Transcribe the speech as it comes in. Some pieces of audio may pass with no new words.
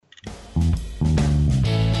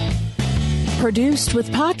Produced with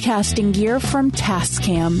podcasting gear from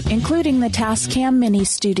Tascam, including the Tascam Mini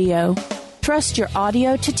Studio. Trust your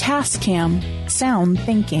audio to Tascam. Sound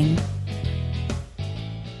thinking.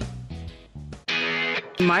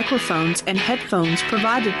 Microphones and headphones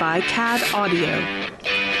provided by CAD Audio.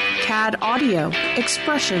 CAD Audio,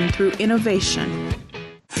 expression through innovation.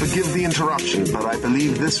 Forgive the interruption, but I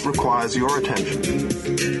believe this requires your attention.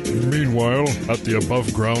 Meanwhile, at the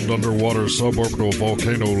above-ground underwater suborbital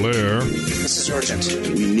volcano lair... Sergeant,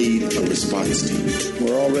 we need a response team.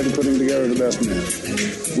 We're already putting together the best men.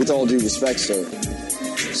 With all due respect, sir,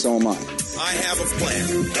 so am I. I have a plan.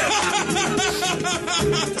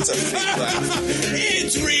 That's a fake laugh.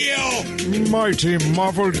 It's real! Mighty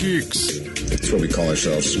Marvel Geeks. That's what we call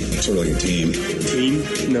ourselves, sort of like a team. Team?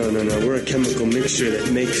 No. We're a chemical mixture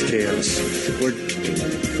that makes chaos.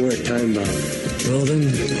 We're a time bomb. Well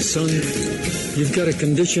then, son, you've got a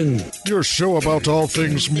condition. Your show about all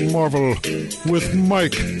things Marvel with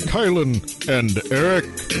Mike, Kylan, and Eric.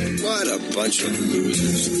 What a bunch of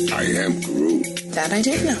losers. I am Groot. That I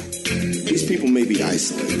did know. These people may be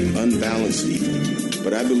isolated, unbalanced even,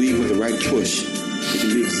 but I believe with the right push, it can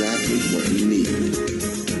be exactly what we need.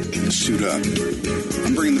 Suit up.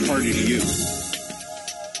 I'm bringing the party to you.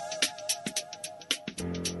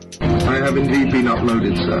 I have indeed been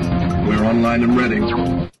uploaded, sir. We're online and ready.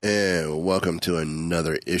 And welcome to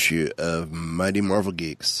another issue of Mighty Marvel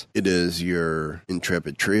Geeks. It is your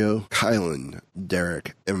intrepid trio, Kylan,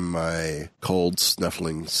 Derek, and my cold,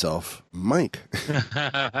 snuffling self, Mike.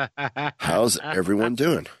 How's everyone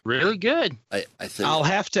doing? Really good. I think I'll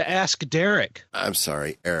have to ask Derek. I'm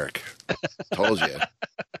sorry, Eric. Told you.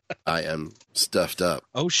 I am stuffed up.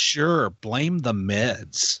 Oh, sure. Blame the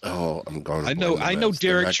meds. Oh, I'm going to I know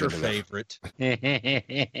Derek's your favorite.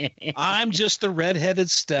 I'm just the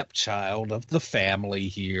redheaded stepchild of the family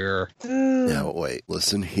here. Now, wait.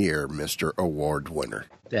 Listen here, Mr. Award winner.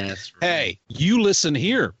 That's right. Hey, you listen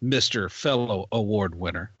here, Mr. Fellow Award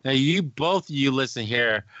winner. Now, you listen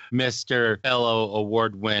here, Mr. Fellow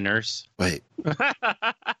Award winners. Wait.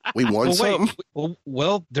 We won something?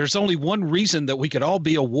 Well, there's only one reason that we could all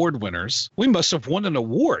be award winners. We must have won an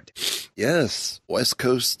award. Yes. West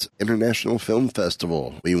Coast International Film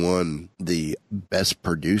Festival. We won the Best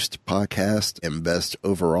Produced Podcast and Best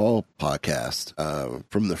Overall Podcast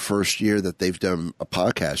from the first year that they've done a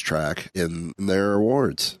podcast track in their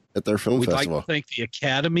awards at their film festival. We'd like to thank the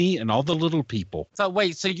Academy and all the little people. So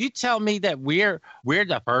wait, so you tell me that we're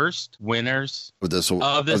the first winners of these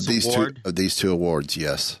award? These two awards?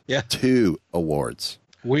 Yes. Yeah. 2 awards.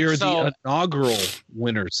 We are the inaugural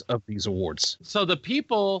winners of these awards. So the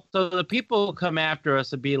people come after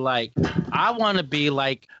us and be like, I want to be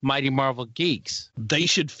like Mighty Marvel Geeks. They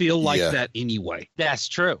should feel like that anyway. That's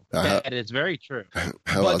true. That is very true.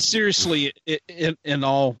 But seriously, in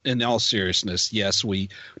all seriousness, yes, we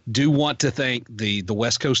do want to thank the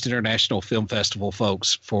West Coast International Film Festival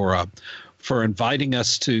folks for inviting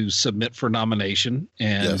us to submit for nomination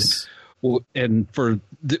and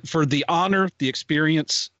for the honor, the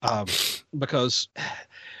experience, because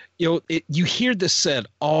you hear this said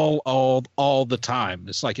all the time.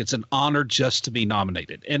 It's like it's an honor just to be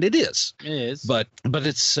nominated, and it is. It is. But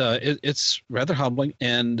it's rather humbling.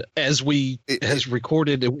 And as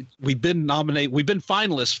recorded, we've been nominated. We've been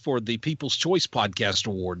finalists for the People's Choice Podcast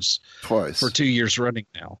Awards twice for 2 years running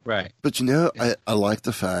now. Right. But I like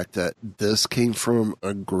the fact that this came from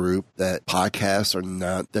a group that podcasts are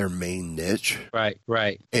not their main niche.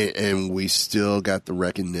 Right. And we still got the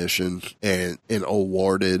recognition and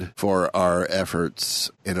awarded for our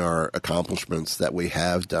efforts and our accomplishments that we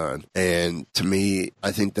have done. And to me,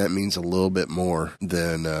 I think that means a little bit more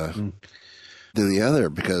than the other,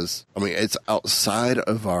 because I mean it's outside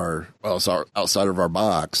of our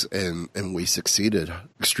box, and we succeeded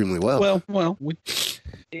extremely well. Well,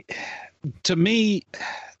 to me,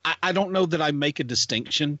 I don't know that I make a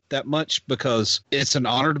distinction that much, because it's an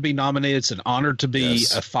honor to be nominated. It's an honor to be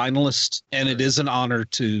a finalist, and it is an honor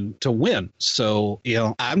to win. So,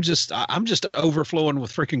 I'm just overflowing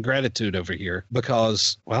with freaking gratitude over here,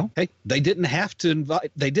 because, well, hey, they didn't have to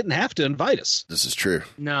invite us. This is true.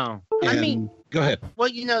 No. I mean, go ahead. Well,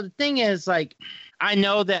 the thing is, like, I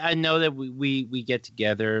know that we get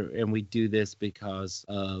together and we do this because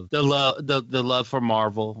of the love for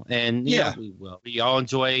Marvel, and we all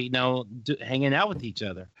enjoy hanging out with each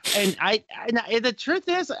other. And the truth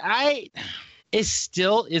is, it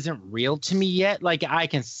still isn't real to me yet. Like, I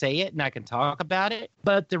can say it and I can talk about it,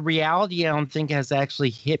 but the reality I don't think has actually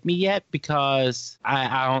hit me yet, because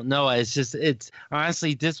I don't know. It's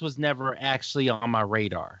honestly, this was never actually on my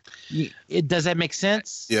radar. Does that make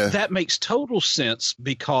sense? Yeah. That makes total sense,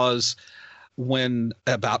 because when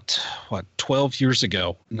about 12 years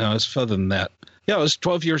ago. No, it's further than that. Yeah, it was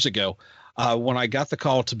 12 years ago. When I got the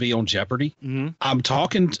call to be on Jeopardy, I'm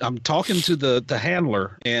talking to the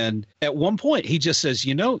handler, and at one point he just says,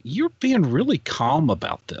 you're being really calm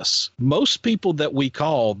about this. Most people that we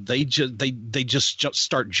call, they just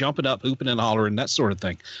start jumping up, hooping and hollering, that sort of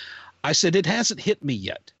thing. I said, it hasn't hit me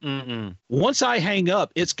yet. Mm-mm. Once I hang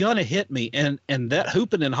up, it's going to hit me, and that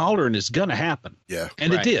hooping and hollering is going to happen. Yeah.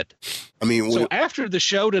 And it did. I mean, so after the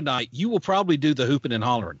show tonight, you will probably do the hooping and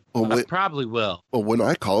hollering. Well, I probably will. Well, when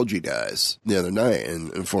I called you guys the other night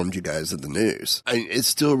and informed you guys of the news, it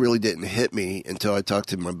still really didn't hit me until I talked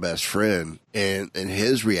to my best friend, and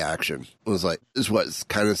his reaction was like, "This is what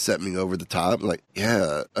kind of set me over the top." I'm like,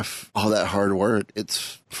 yeah, all that hard work,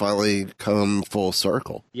 it's finally come full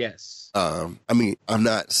circle. Yes. I mean, I'm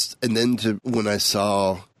not, and then when I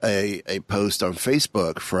saw a post on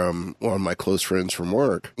Facebook from one of my close friends from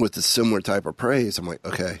work with a similar type of praise, I'm like,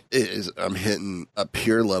 okay, I'm hitting a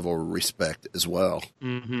peer level respect as well.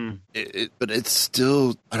 Mm-hmm. But it's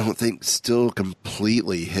still, I don't think, still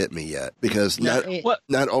completely hit me yet, because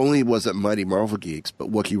not only was it Mighty Marvel Geeks,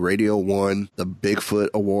 but Wookiee Radio won the Bigfoot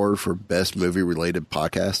Award for Best Movie Related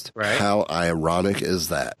Podcast. Right. How ironic is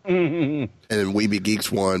that? Mm-hmm. And Weeby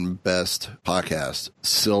Geeks won Best Podcast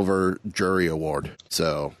Silver Jury Award.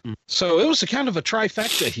 So it was a kind of a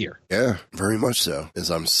trifecta here. Yeah, very much so.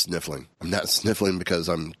 As I'm sniffling. I'm not sniffling because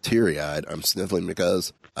I'm teary-eyed. I'm sniffling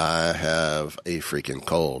because I have a freaking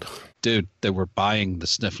cold. Dude, they were buying the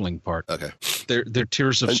sniffling part. Okay. They're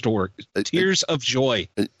tears of tears of joy.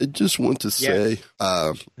 I just want to say,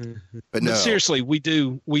 but no. Seriously, we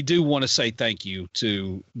do want to say thank you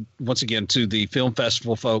once again to the film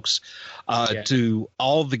festival folks, to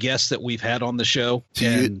all the guests that we've had on the show,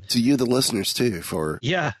 to you, the listeners too, for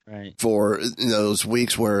those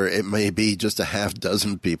weeks where it may be just a half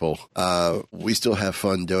dozen people. We still have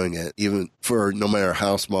fun doing it, even for no matter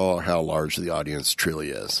how small or how large the audience truly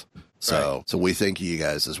is. So we thank you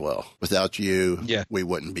guys as well. Without you, we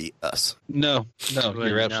wouldn't be us. No,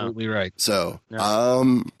 you're absolutely right. So,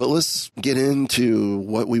 but let's get into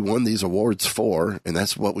what we won these awards for, and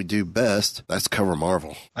that's what we do best. That's cover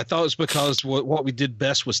Marvel. I thought it was because what we did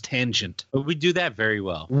best was Tangent. But we do that very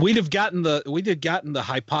well. We'd have gotten the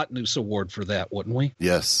Hypotenuse Award for that, wouldn't we?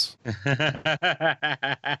 Yes.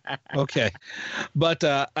 Okay, but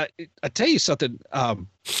I tell you something.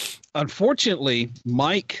 Unfortunately,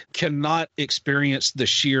 Mike cannot experience the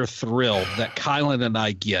sheer thrill that Kylan and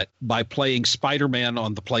I get by playing Spider-Man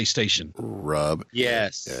on the PlayStation. Rub.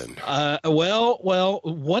 Yes. Well,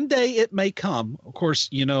 one day it may come. Of course,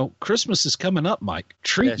 Christmas is coming up, Mike.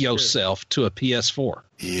 Treat yourself to a PS4.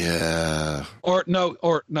 Yeah. Or no.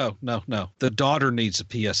 The daughter needs a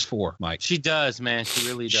PS4, Mike. She does, man. She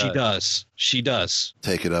really does. She does.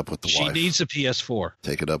 Take it up with the wife. She needs a PS4.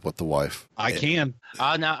 Take it up with the wife. I can.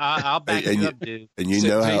 I'll back you up, dude. And you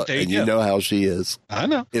know how she is. I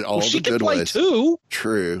know. In all she the can good play ways. Too.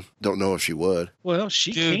 True. Don't know if she would. Well,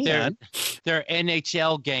 she can. There are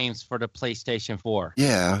NHL games for the PlayStation 4.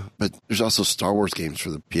 Yeah, but there's also Star Wars games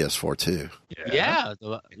for the PS4 too. Yeah.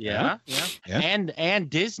 And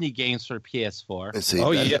Disney games for PS4. And see,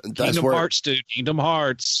 Kingdom Hearts, dude. Kingdom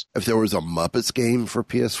Hearts. If there was a Muppets game for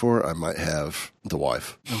PS4, I might have the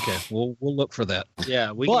wife. Okay, we'll look for that.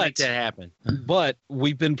 Yeah, we can make that happen. But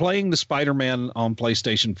we've been playing the Spider-Man on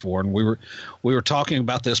PlayStation 4, and we were talking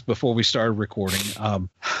about this before we started recording.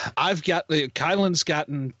 Kylan's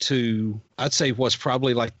gotten to, I'd say, what's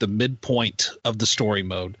probably like the midpoint of the story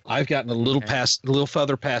mode. I've gotten a little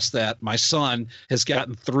further past that. My son has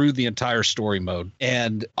gotten through the entire story mode,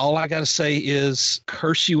 and all I got to say is,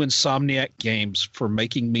 curse you, Insomniac Games, for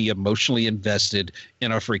making me emotionally invested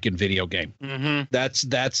in a freaking video game. Mm-hmm.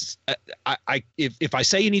 If I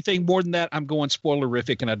say anything more than that, I'm going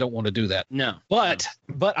spoilerific, and I don't want to do that. No. But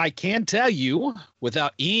I can tell you,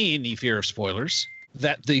 without any fear of spoilers,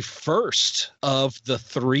 that the first of the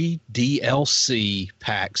 3 DLC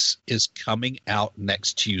packs is coming out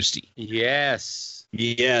next Tuesday. Yes.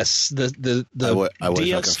 The I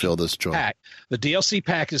wish I could feel this joy. Pack. The DLC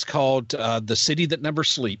pack is called The City That Never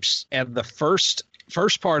Sleeps, and the first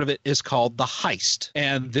part of it is called The Heist,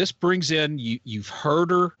 and this brings in, you've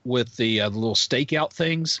heard her with the little stakeout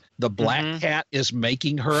things. The Black Cat is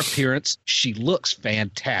making her appearance. She looks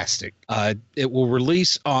fantastic. It will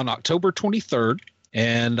release on October 23rd.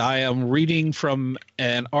 And I am reading from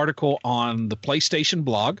an article on the PlayStation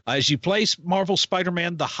blog. As you play Marvel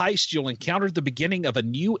Spider-Man The Heist, you'll encounter the beginning of a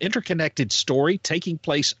new interconnected story taking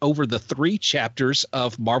place over the 3 chapters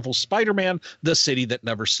of Marvel Spider-Man, The City That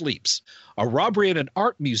Never Sleeps. A robbery at an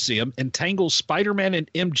art museum entangles Spider-Man and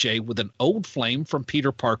MJ with an old flame from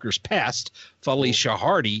Peter Parker's past, Felicia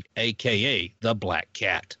Hardy, a.k.a. the Black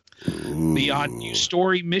Cat. Beyond new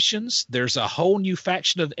story missions, there's a whole new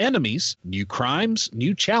faction of enemies, new crimes,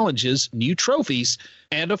 new challenges, new trophies,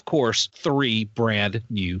 and of course, 3 brand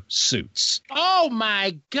new suits. Oh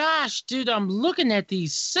my gosh, dude, I'm looking at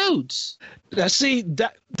these suits. See,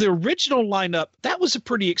 the original lineup, that was a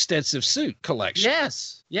pretty extensive suit collection.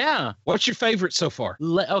 Yes. Yeah. What's your favorite so far?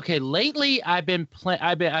 Okay, lately I've been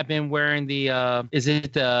wearing the is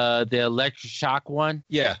it the electric shock one?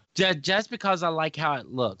 Yeah. Just because I like how it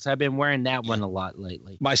looks. I've been wearing that one a lot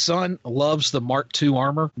lately. My son loves the Mark II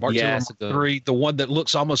armor. Mark II Mark III, the one that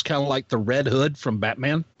looks almost kind of like the Red Hood from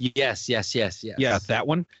Batman. Yes. Yeah, that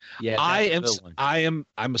one. Yeah, I'm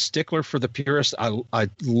a stickler for the purist. I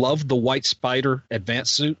love the White Spider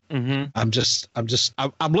advanced suit. Mm-hmm.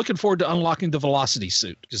 I'm looking forward to unlocking the Velocity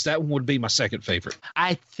suit, because that one would be my second favorite.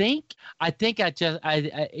 I think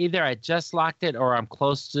I either I just locked it or I'm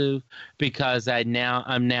close to, because I'm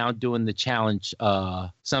now doing the challenge,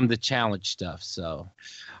 some of the challenge stuff. So.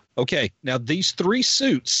 Okay, now these 3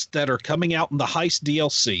 suits that are coming out in the Heist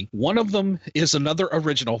DLC, one of them is another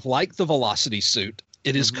original, like the Velocity suit.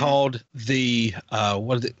 It is called the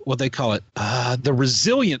what they call it, the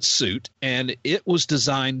Resilience suit, and it was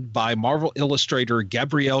designed by Marvel illustrator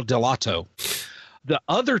Gabriele Dell'Otto. The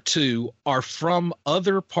other 2 are from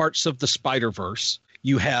other parts of the Spider-Verse.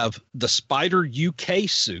 You have the Spider UK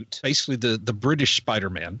suit, basically the British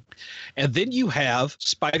Spider-Man. And then you have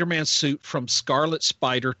Spider-Man's suit from Scarlet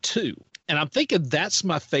Spider 2. And I'm thinking that's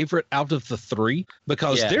my favorite out of the 3,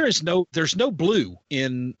 because there's no blue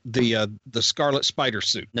in the Scarlet Spider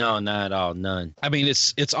suit. No, not at all. None. I mean,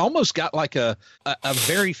 it's almost got like a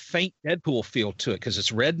very faint Deadpool feel to it, because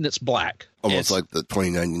it's red and it's black. Almost like the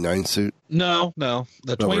 2099 suit? No.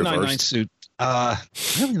 The 2099 suit.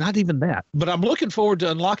 Really not even that. But I'm looking forward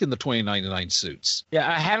to unlocking the 2099 suits. Yeah,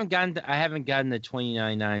 I haven't gotten the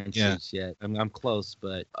 2099 suits yet. I'm close,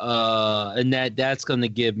 but and that's going to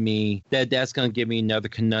give me another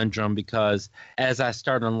conundrum, because as I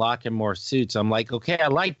start unlocking more suits, I'm like, okay, I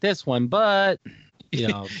like this one, but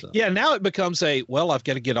so. Yeah, now it becomes I've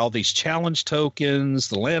got to get all these challenge tokens,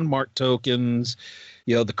 the landmark tokens,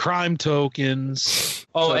 the crime tokens.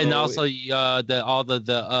 Oh, and also all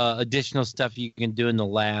the additional stuff you can do in the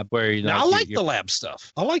lab, where I like the lab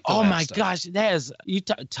stuff. I like. Oh my gosh, that is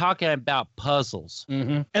talking about puzzles,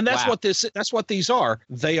 and that's what these are.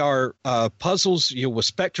 They are puzzles, with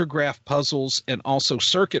spectrograph puzzles and also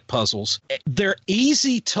circuit puzzles. They're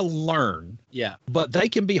easy to learn. Yeah, but they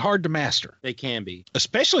can be hard to master. They can be,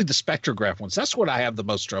 especially the spectrograph ones. That's what I have the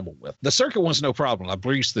most trouble with. The circuit ones, no problem. I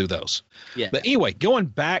breeze through those. Yeah. But anyway, going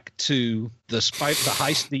back to the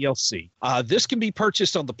Heist DLC, this can be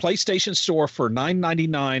purchased on the PlayStation Store for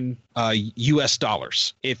 $9.99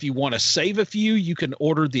 US. If you want to save a few, you can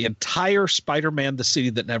order the entire Spider-Man: The City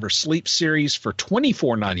That Never Sleeps series for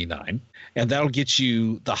 $24.99. And that'll get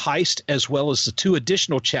you the Heist as well as the 2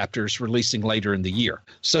 additional chapters releasing later in the year.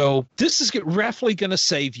 So this is roughly going to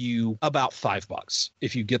save you about $5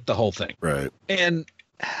 if you get the whole thing. Right. And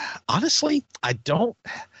honestly, I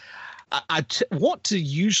want to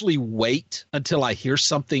usually wait until I hear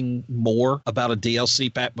something more about a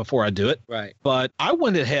DLC pack before I do it. Right. But I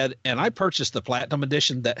went ahead and I purchased the Platinum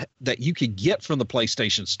Edition that you could get from the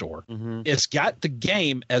PlayStation Store. Mm-hmm. It's got the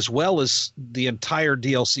game as well as the entire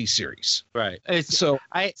DLC series. Right. I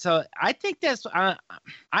think that's.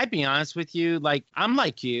 I'd be honest with you. Like, I'm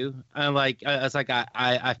like you.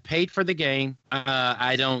 I've paid for the game.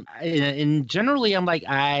 I don't. And generally, I'm like,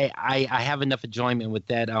 I have enough enjoyment with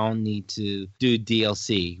that. I don't need to do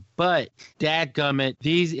DLC. But dadgummit,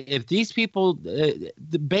 if these people,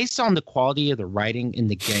 based on the quality of the writing in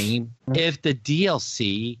the game, if the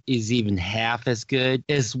DLC is even half as good,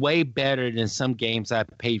 it's way better than some games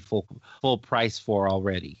I've paid full price for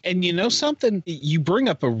already. And you know something? You bring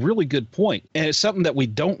up a really good point, and it's something that we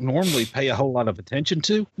don't normally pay a whole lot of attention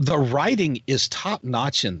to. The writing is top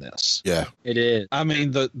notch in this. Yeah, it is. I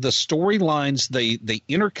mean, the storylines, they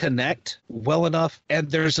interconnect well enough,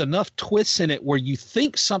 and there's enough twists in it where you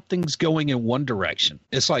think something's going in one direction.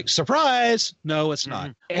 It's like, surprise! No, it's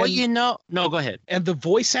not. And, no, go ahead. And the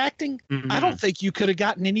voice acting, I don't think you could have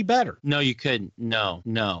gotten any better. No, you couldn't.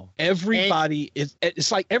 No. Everybody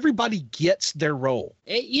it's like everybody gets their role.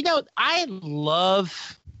 I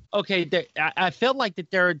love okay, I felt like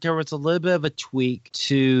that there was a little bit of a tweak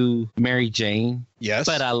to Mary Jane. Yes.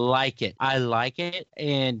 But I like it.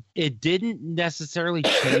 And it didn't necessarily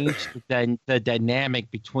change the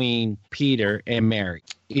dynamic between Peter and Mary.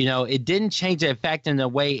 You know, it didn't change it. In fact, in a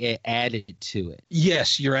way, it added to it.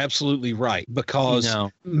 Yes, you're absolutely right. Because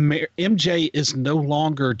MJ is no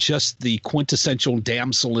longer just the quintessential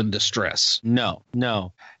damsel in distress. No.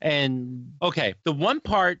 And, okay, the one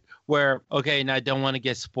part where, okay, and I don't want to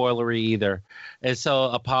get spoilery either. And so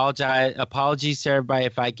apologies to everybody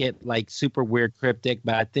if I get like super weird cryptic,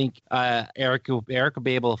 but I think Eric will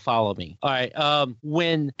be able to follow me. All right.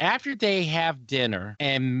 When after they have dinner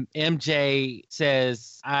and MJ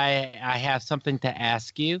says, I have something to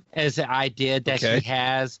ask you, as the idea that she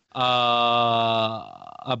has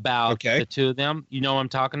about the two of them. You know what I'm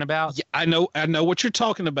talking about? Yeah, I know what you're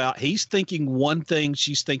talking about. He's thinking one thing,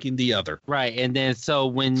 she's thinking the other. Right. And then so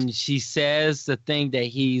when she says the thing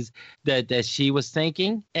that she was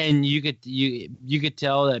thinking, and you could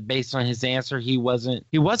tell that based on his answer, he wasn't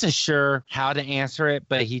sure how to answer it,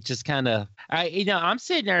 but he just kind of I'm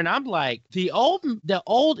sitting there and I'm like, the old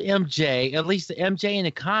MJ, at least the MJ in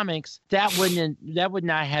the comics, that would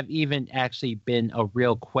not have even actually been a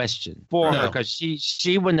real question for her, because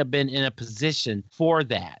she wouldn't have been in a position for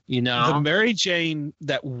that, you know. The Mary Jane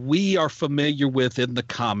that we are familiar with in the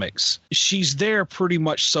comics, she's there pretty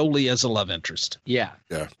much solely as a love interest. Yeah.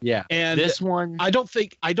 And this one, I don't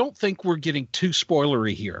think we're getting too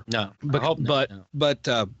spoilery here. No, but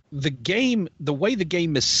the game, the way the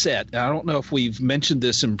game is set, I don't know if we've mentioned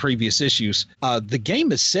this in previous issues. The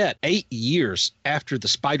game is set 8 years after the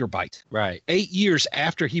spider bite. Right. 8 years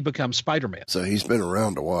after he becomes Spider-Man. So he's been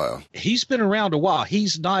around a while.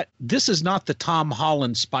 This is not the Tom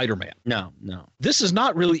Holland Spider-Man. No. This is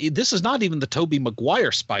not even the Tobey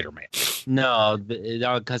Maguire Spider-Man. No,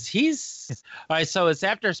 because he's all right. So it's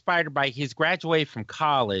after Spider-Bite. He's graduated from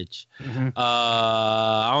college. Mm-hmm.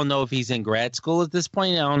 I don't know if he's in grad school at this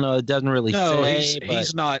point. I don't know. It doesn't really say.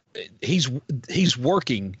 He's not. He's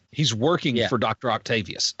working. He's working for Dr.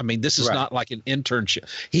 Octavius. I mean, this is not like an internship.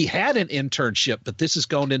 He had an internship, but this has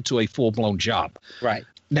gone into a full-blown job. Right.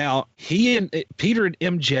 Now, Peter and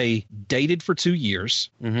MJ dated for 2 years,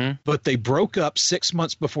 but they broke up 6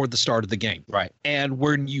 months before the start of the game. Right. And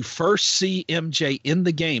when you first see MJ in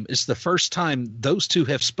the game, it's the first time those two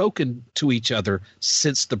have spoken to each other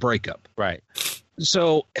since the breakup. Right.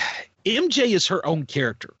 So MJ is her own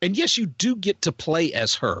character. And yes, you do get to play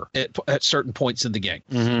as her at certain points in the game.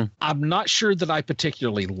 Mm-hmm. I'm not sure that I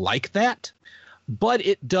particularly like that. But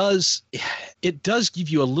it does give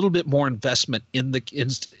you a little bit more investment in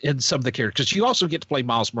some of the characters, because you also get to play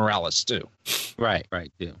Miles Morales too. Right.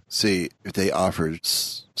 Yeah. See, if they offered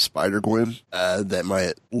Spider-Gwen, that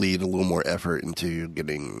might lead a little more effort into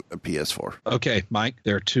getting a PS4. Okay, Mike,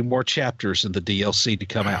 there are 2 more chapters in the DLC to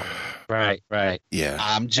come out. Right. Yeah.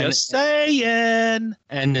 I'm just saying.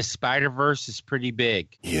 And the Spider-Verse is pretty big.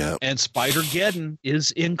 Yeah. And Spider-Geddon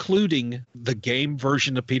is including the game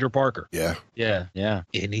version of Peter Parker. Yeah.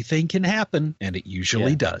 Anything can happen, and it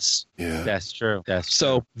usually does. Yeah. That's true.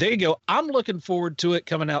 So there you go. I'm looking forward to it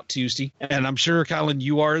coming out Tuesday, and I'm sure, Colin,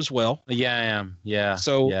 you are as well. Yeah, I am. Yeah.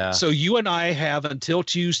 So you and I have until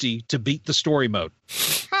Tuesday to beat the story mode.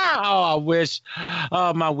 Oh, I wish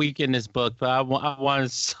my weekend is booked, but I want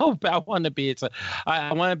it so bad. I want to beat it.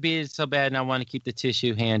 I want to beat it so bad, and I want to keep the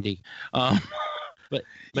tissue handy. But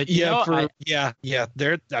there.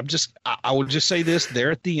 I will just say this: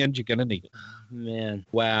 there at the end, you're gonna need it. Man,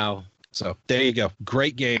 wow. So there you go.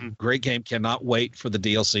 Great game. Cannot wait for the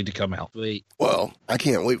DLC to come out. Sweet. Well, I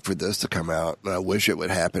can't wait for this to come out, and I wish it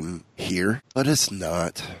would happen here, but it's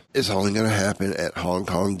not. It's only going to happen at Hong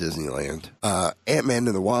Kong Disneyland. Ant-Man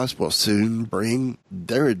and the Wasp will soon bring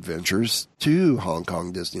their adventures to Hong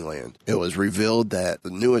Kong Disneyland. It was revealed that the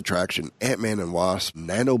new attraction, Ant-Man and Wasp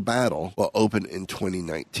Nano Battle, will open in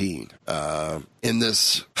 2019. In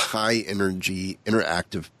this high-energy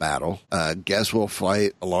interactive battle, guests will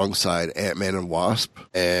fight alongside Ant-Man and Wasp,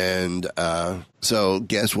 and so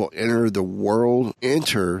guests will enter the world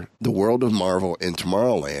of Marvel in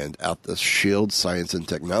Tomorrowland at the SHIELD Science and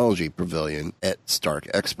Technology Pavilion at Stark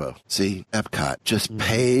Expo. See, Epcot, just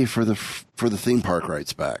pay for the theme park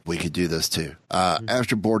rights back. We could do this too.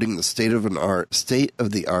 After boarding the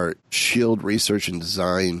state-of-the-art SHIELD Research and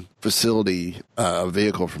Design facility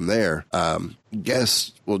vehicle from there,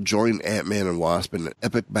 guests will join Ant-Man and Wasp in an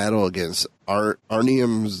epic battle against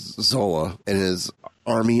Arnium Zola and his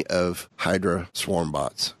army of Hydra swarm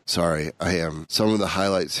bots. Sorry, I am. Some of the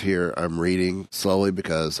highlights here I'm reading slowly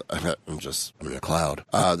because I'm in a cloud.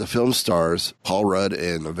 The film stars Paul Rudd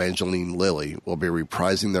and Evangeline Lilly will be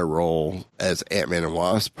reprising their role as Ant-Man and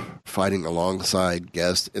Wasp, fighting alongside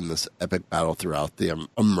guests in this epic battle throughout the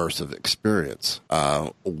immersive experience.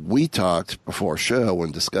 We talked before show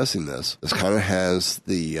when discussing this. This kind of has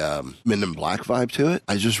the Men in Black vibe to it.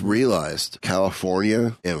 I just realized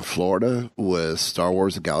California and Florida with Star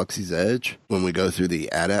Wars: The Galaxy's Edge, when we go through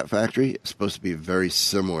the AT-AT factory, it's supposed to be a very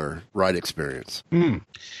similar ride experience.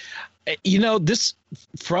 You know, this,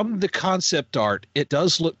 from the concept art, it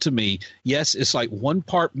does look to me, yes, it's like one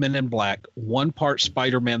part Men in Black, one part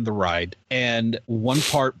Spider-Man the Ride, and one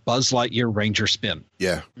part Buzz Lightyear Ranger Spin.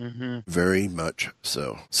 Yeah, very much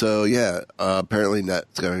so. So, yeah, apparently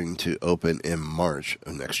that's going to open in March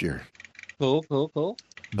of next year. Cool.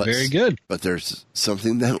 But, very good. But there's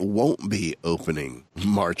something that won't be opening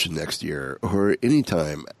March next year or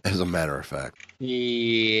anytime, as a matter of fact.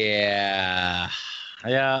 Yeah,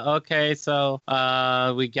 okay, so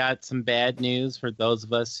we got some bad news for those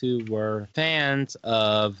of us who were fans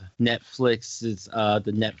of Netflix's,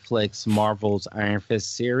 the Netflix Marvel's Iron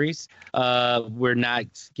Fist series. We're not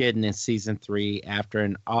getting in season 3 after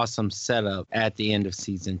an awesome setup at the end of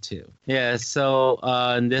season 2. Yeah, so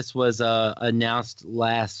and this was announced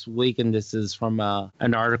last week, and this is from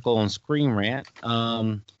an article on Screen Rant.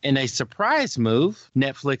 In a surprise move,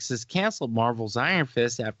 Netflix has canceled Marvel's Iron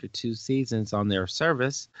Fist after 2 seasons on their service.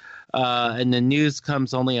 And the news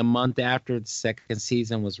comes only a month after the second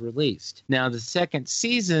season was released. Now, the second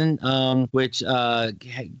season, which got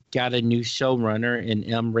a new showrunner in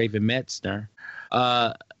M. Raven Metzner,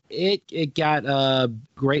 it got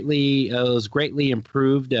greatly was greatly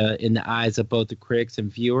improved in the eyes of both the critics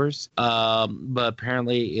and viewers, but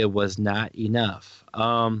apparently it was not enough.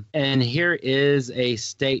 And here is a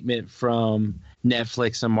statement from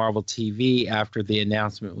Netflix and Marvel TV after the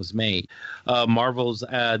announcement was made. Marvel's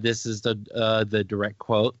this is the direct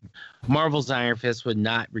quote: Marvel's Iron Fist would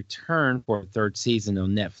not return for a third season on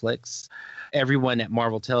Netflix. Everyone at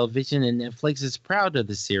Marvel Television and Netflix is proud of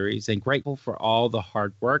the series and grateful for all the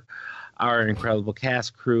hard work our incredible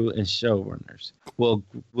cast, crew, and showrunners.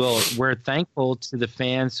 We're thankful to the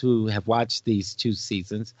fans who have watched these 2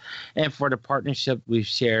 seasons and for the partnership we've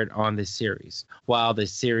shared on this series. While the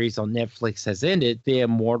series on Netflix has ended, the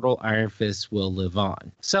immortal Iron Fist will live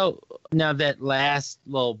on. So now that last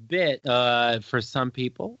little bit, for some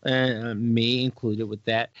people, me included with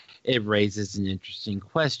that, it raises an interesting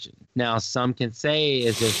question. Now, some can say,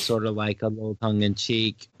 is this sort of like a little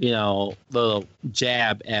tongue-in-cheek, little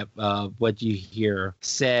jab at what you hear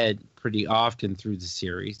said pretty often through the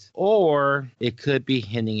series? Or it could be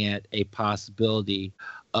hinting at a possibility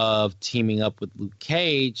of teaming up with Luke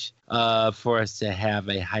Cage for us to have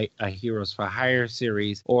a Heroes for Hire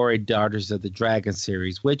series or a Daughters of the Dragon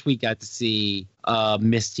series, which we got to see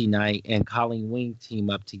Misty Knight and Colleen Wing team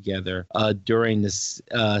up together during this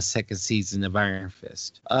second season of Iron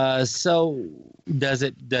Fist. So does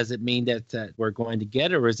it mean that we're going to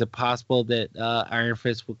get it, or is it possible that Iron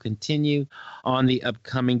Fist will continue on the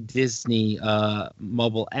upcoming Disney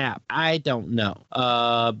mobile app? I don't know,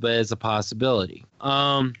 but it's a possibility.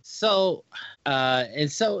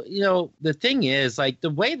 The thing is, like,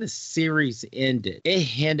 the way the series ended, it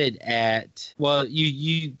hinted at, well,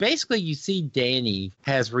 you basically, you see Danny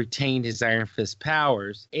has retained his Iron Fist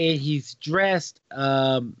powers, and he's dressed in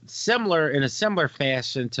a similar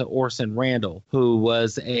fashion to Orson Randall, who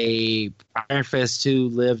was a Iron Fist who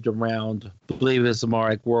lived around, I believe it was more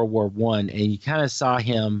like World War I, and you kind of saw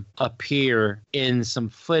him appear in some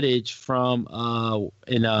footage from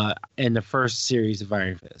in the first series of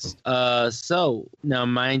Iron Fist. So now,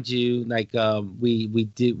 mind you, like we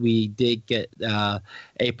did get a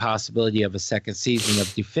possibility of a second season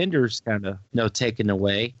of Defenders kind of taken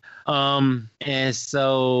away. And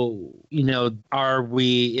so,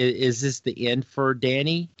 is this the end for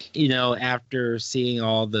Danny, after seeing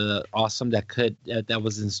all the awesome that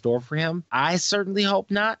was in store for him? I certainly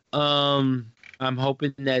hope not. I'm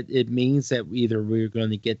hoping that it means that either we're going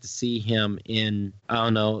to get to see him in,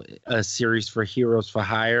 a series for Heroes for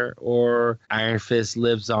Hire, or Iron Fist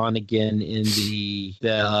lives on again in the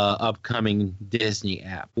upcoming Disney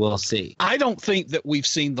app. We'll see. I don't think that we've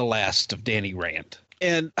seen the last of Danny Rand.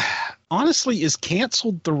 And honestly, is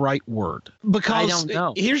canceled the right word? Because I don't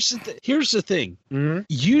know. Here's the thing. Mm-hmm.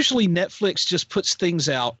 Usually Netflix just puts things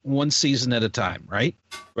out one season at a time, right?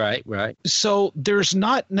 Right. So there's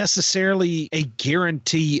not necessarily a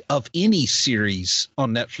guarantee of any series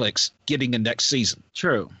on Netflix getting a next season.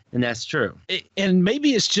 True. And that's true. And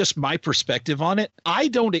maybe it's just my perspective on it. I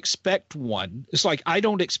don't expect one. It's like I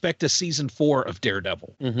don't expect a season 4 of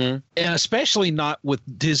Daredevil. Mm-hmm. And especially not with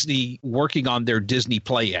Disney working on their Disney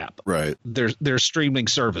Play app. Right. Their streaming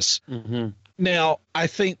service. Mm-hmm. Now, I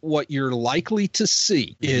think what you're likely to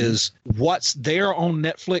see is what's there on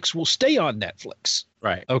Netflix will stay on Netflix.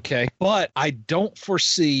 Right. Okay. But I don't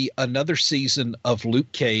foresee another season of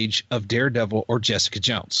Luke Cage, of Daredevil, or Jessica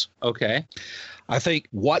Jones. Okay. I think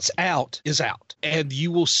what's out is out, and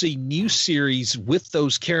you will see new series with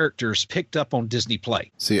those characters picked up on Disney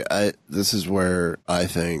Play. See, this is where I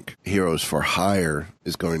think Heroes for Hire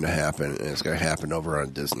is going to happen, and it's going to happen over on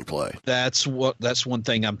Disney Play. That's one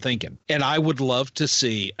thing I'm thinking, and I would love to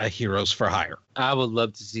see a Heroes for Hire. I would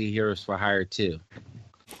love to see Heroes for Hire too.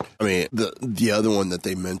 I mean, the other one that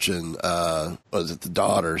they mentioned, was it The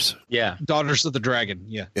Daughters? Yeah. Daughters of the Dragon,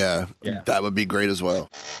 yeah. Yeah, that would be great as well.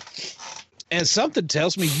 And something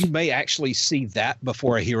tells me you may actually see that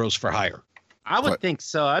before a Heroes for Hire. I would think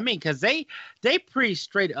so. I mean, because they pretty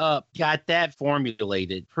straight up got that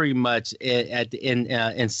formulated pretty much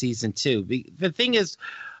in season 2. The thing is,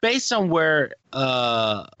 based on where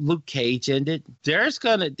Luke Cage ended, there's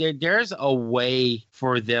a way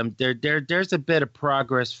for them. There's a bit of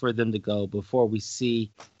progress for them to go before we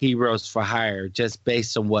see Heroes for Hire, just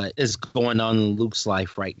based on what is going on in Luke's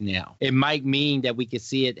life right now. It might mean that we could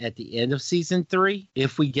see it at the end of season 3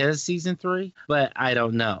 if we get a season 3, but I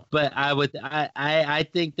don't know. But I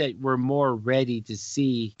think that we're more ready to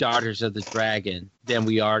see Daughters of the Dragon than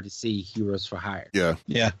we are to see Heroes for Hire. Yeah.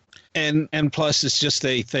 Yeah. And plus, it's just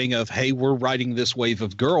a thing of, hey, we're riding this wave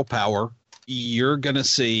of girl power. You're going to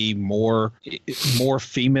see more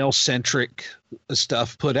female-centric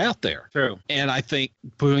stuff put out there. True. And I think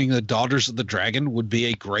putting the Daughters of the Dragon would be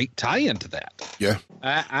a great tie-in to that. Yeah.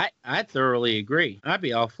 I thoroughly agree. I'd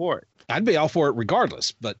be all for it. I'd be all for it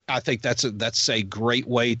regardless, but I think that's a great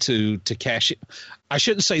way to cash it. I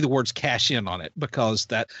shouldn't say the words cash in on it, because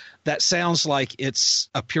that sounds like it's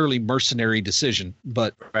a purely mercenary decision.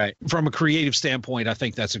 But from a creative standpoint, I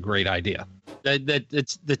think that's a great idea.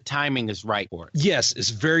 The timing is right for it. Yes, it's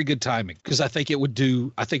very good timing, because I think it would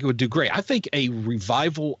do great. I think a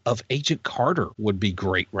revival of Agent Carter would be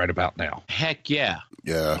great right about now. Heck yeah.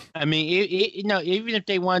 Yeah. I mean, even if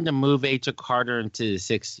they wanted to move Agent Carter into the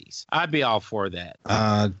 60s, I'd be all for that.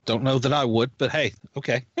 Don't know that I would, but hey,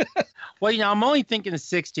 okay. Well, I'm only thinking the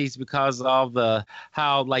 60s because of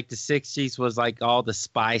how the 60s was like all the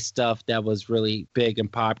spy stuff that was really big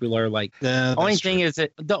and popular. Like the only thing is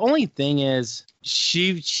it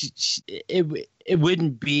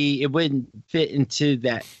wouldn't fit into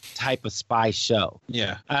that type of spy show.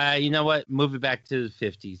 Yeah. You know what? Move it back to the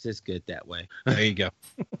 50s. It's good that way. There you go.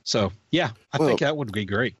 So, yeah, I think that would be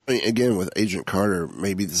great. I mean, again, with Agent Carter,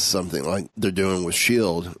 maybe this is something like they're doing with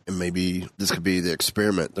S.H.I.E.L.D., and maybe this could be the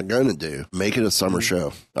experiment they're going to do. Make it a summer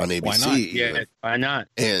show on ABC. Why not? Yeah, why not?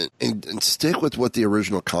 And stick with what the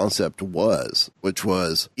original concept was, which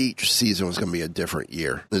was each season was going to be a different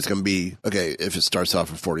year. It's going to be, okay, if it starts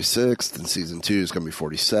off at 46, then season 2 is going to be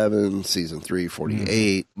 47, season 3,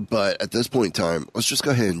 48. But at this point in time, let's just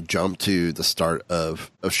go ahead and jump to the start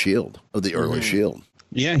of S.H.I.E.L.D., of the early S.H.I.E.L.D.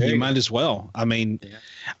 Yeah, you might as well. I mean,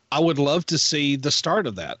 I would love to see the start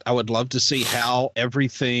of that. I would love to see how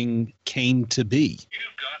everything came to be.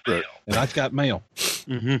 You've got mail. And I've got mail.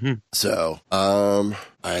 Mm-hmm. So,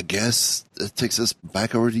 I guess it takes us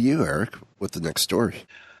back over to you, Eric, with the next story.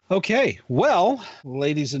 Okay. Well,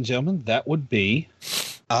 ladies and gentlemen, that would be...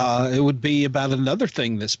 it would be about another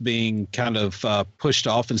thing that's being kind of pushed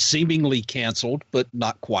off and seemingly canceled, but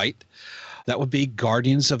not quite. That would be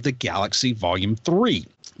Guardians of the Galaxy Volume 3.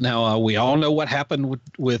 Now, we all know what happened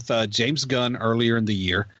with James Gunn earlier in the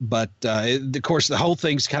year, but of course, the whole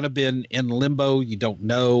thing's kind of been in limbo. You don't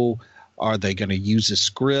know. Are they going to use a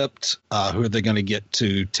script? Who are they going to get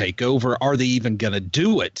to take over? Are they even going to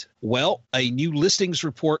do it? Well, a new listings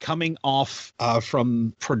report coming off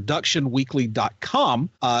from productionweekly.com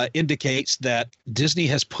indicates that Disney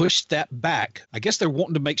has pushed that back. I guess they're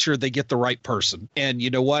wanting to make sure they get the right person. And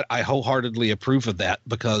you know what? I wholeheartedly approve of that,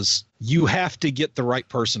 because you have to get the right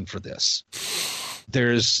person for this.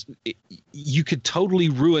 You could totally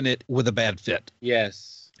ruin it with a bad fit.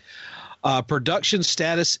 Yes. Production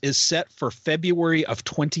status is set for February of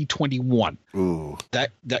 2021. Ooh.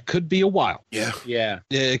 That could be a while. Yeah. Yeah.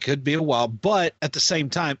 It could be a while, but at the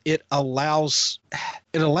same time, it allows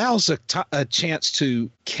it allows a chance to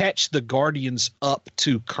catch the Guardians up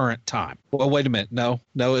to current time. Well, wait a minute. No,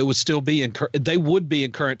 it would still be they would be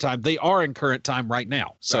in current time. They are in current time right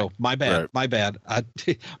now. So my bad. I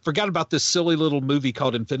forgot about this silly little movie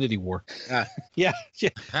called Infinity War. Yeah.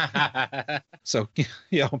 So,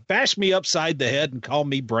 bash me upside the head and call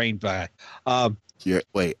me brain fried.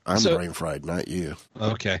 Wait, I'm brain fried, not you.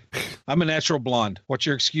 Okay. I'm a natural blonde. What's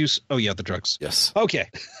your excuse? Oh, yeah, the drugs. Yes. Okay.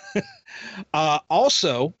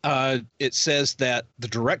 Also, it says that the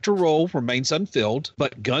director role remains unfilled,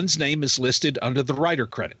 but Gunn's name is listed under the writer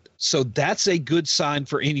credit. So that's a good sign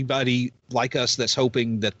for anybody like us that's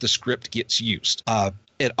hoping that the script gets used.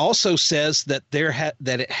 It also says that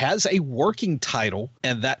that it has a working title,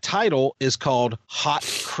 and that title is called Hot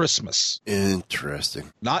Christmas.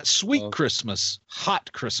 Interesting. Not Sweet Christmas,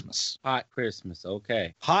 Hot Christmas. Hot Christmas,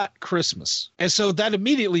 okay. Hot Christmas. And so that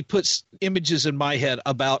immediately puts images in my head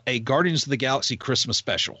about a Guardians of the Galaxy Christmas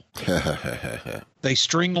special. They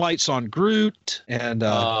string lights on Groot, and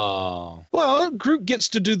Groot gets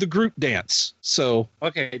to do the Groot dance. So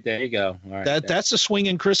okay, there you go. All right, that's a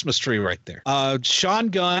swinging Christmas tree right there. Sean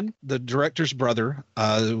Gunn, the director's brother,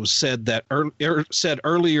 said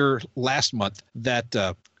earlier last month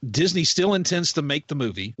that Disney still intends to make the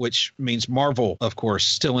movie, which means Marvel, of course,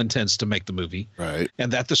 still intends to make the movie, right?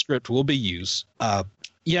 And that the script will be used.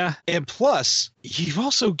 Yeah, and plus, you've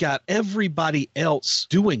also got everybody else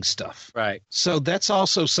doing stuff. Right. So that's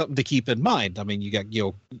also something to keep in mind. I mean,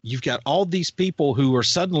 you've got all these people who are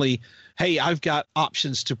suddenly, hey, I've got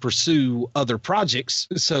options to pursue other projects.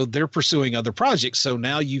 So they're pursuing other projects. So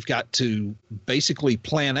now you've got to basically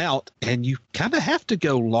plan out, and you kind of have to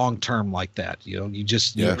go long term like that. You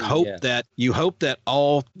hope that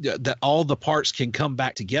all the parts can come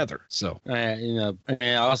back together. So and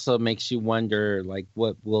it also makes you wonder, like,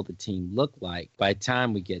 what will the team look like by the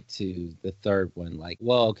time we get to the third one? Like,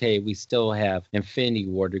 well, okay, we still have Infinity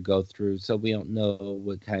War to go through, so we don't know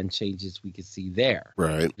what kind of changes we could see there.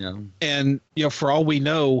 Right. And for all we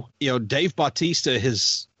know, Dave Bautista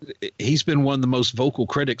he's been one of the most vocal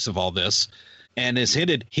critics of all this, and has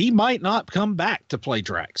hinted he might not come back to play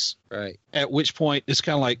Drax. Right. At which point it's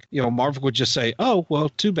kind of like, Marvel would just say, oh, well,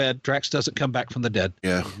 too bad Drax doesn't come back from the dead.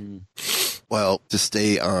 Yeah. Mm-hmm. Well, to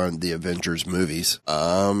stay on the Avengers movies,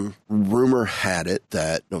 rumor had it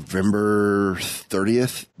that November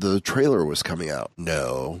 30th, the trailer was coming out.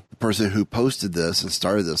 No, the person who posted this and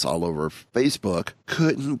started this all over Facebook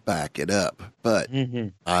couldn't back it up. But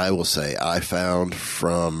I will say I found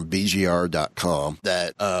from BGR.com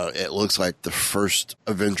that it looks like the first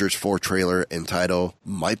Avengers 4 trailer and title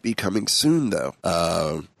might be coming soon, though.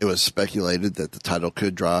 It was speculated that the title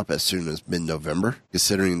could drop as soon as mid-November,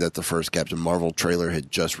 considering that the first Captain Marvel trailer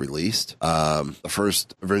had just released. The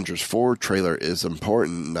first Avengers 4 trailer is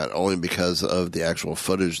important not only because of the actual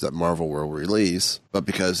footage that Marvel will release, but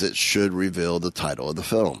because it should reveal the title of the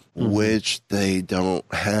film, which they don't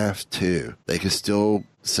have to. They can still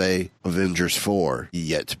say Avengers 4,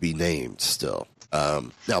 yet to be named still.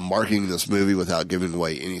 Now, marketing this movie without giving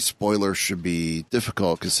away any spoilers should be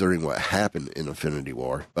difficult considering what happened in Infinity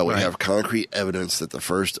War. But we have concrete evidence that the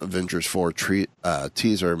first Avengers 4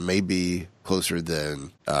 teaser may be closer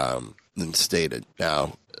than stated.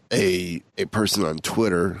 Now, a person on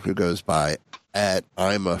Twitter who goes by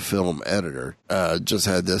 @I'm a film editor just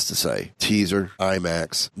had this to say: teaser,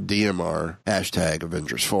 IMAX, DMR,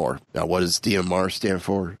 #Avengers 4. Now, what does DMR stand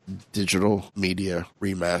for? Digital Media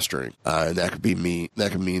Remastering. And that could mean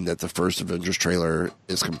that the first Avengers trailer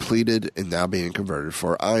is completed and now being converted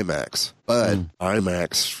for IMAX. But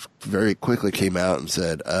IMAX very quickly came out and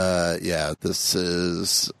said, this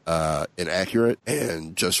is inaccurate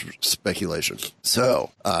and just speculation.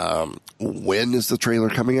 So, when is the trailer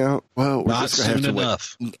coming out? Well, we're just going to have to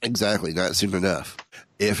enough. Wait. Exactly, not soon enough.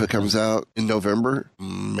 If it comes out in November,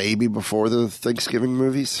 maybe before the Thanksgiving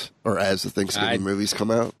movies, or as the Thanksgiving movies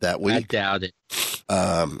come out that week. I doubt it.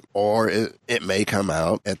 Or it may come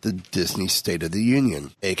out at the Disney State of the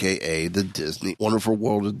Union, a.k.a. the Disney Wonderful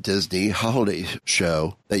World of Disney holiday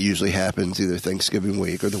show that usually happens either Thanksgiving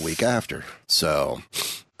week or the week after. So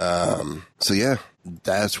yeah,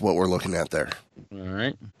 that's what we're looking at there. All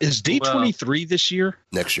right. Is D23 this year?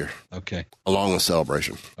 Next year. Okay. Along with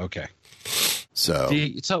Celebration. Okay. So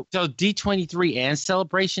D23 and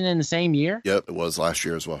Celebration in the same year? Yep, it was last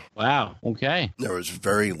year as well. Wow. Okay. There was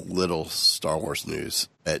very little Star Wars news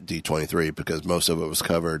at D23 because most of it was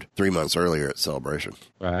covered 3 months earlier at Celebration.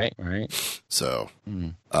 Right. So,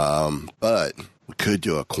 but we could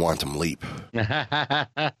do a quantum leap.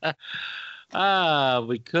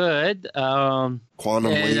 We could.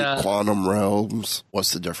 Quantum Leap, Quantum Realms.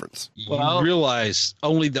 What's the difference? Well, you realize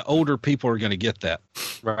only the older people are going to get that.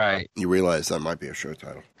 Right. You realize that might be a show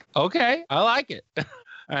title. Okay. I like it.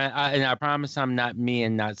 And I promise I'm not me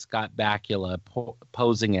and not Scott Bakula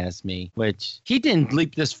posing as me, which he didn't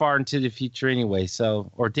leap this far into the future anyway. So,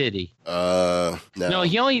 or did he? No. No,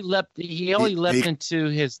 he only leapt into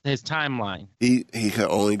his timeline. He could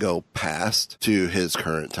only go past to his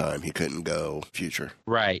current time. He couldn't go future.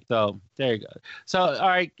 Right. So there you go. So, all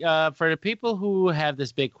right. For the people who have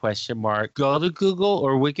this big question mark, go to Google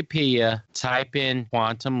or Wikipedia, type in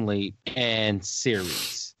Quantum Leap and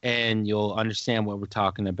series, and you'll understand what we're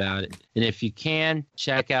talking about. And if you can,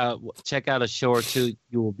 check out a show or two,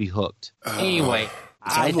 you will be hooked. Anyway,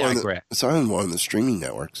 I digress. It's on one of the streaming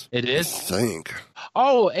networks. It is? I think.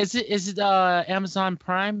 Oh, is it Amazon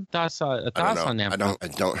Prime? Thoughts on Amazon? I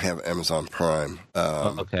don't have Amazon Prime.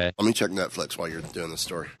 Okay. Let me check Netflix while you're doing the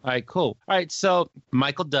story. All right, cool. All right, so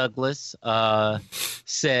Michael Douglas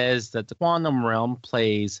says that the Quantum Realm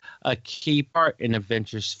plays a key part in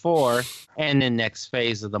Avengers 4 and the next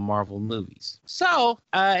phase of the Marvel movies. So,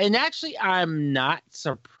 and actually, I'm not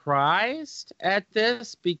surprised at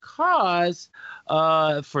this because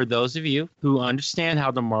for those of you who understand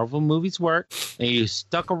how the Marvel movies work, and you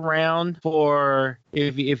stuck around for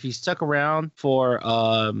if you stuck around for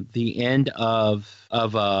the end of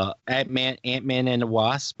Ant-Man and the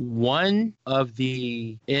Wasp, one of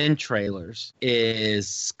the end trailers is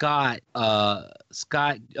Scott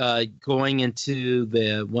going into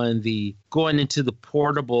the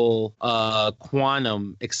portable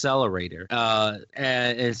quantum accelerator,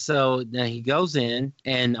 and so now he goes in,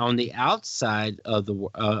 and on the outside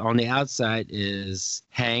is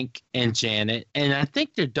Hank and Janet, and I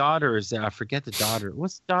think their daughter is there. I forget the daughter.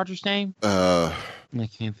 What's the daughter's name? I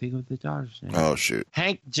can't think of the daughter's name. Oh, shoot.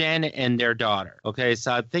 Hank, Janet, and their daughter. Okay,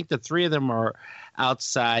 so I think the three of them are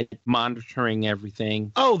outside monitoring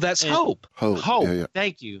everything. Oh, that's Hope. Hope. Yeah.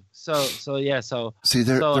 Thank you. So yeah. So see,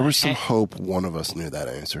 there was some hope. One of us knew that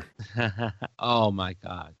answer. Oh my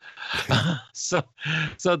God. So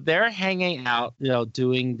they're hanging out,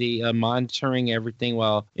 doing the monitoring everything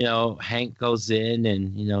while Hank goes in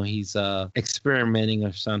and he's experimenting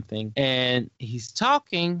or something, and he's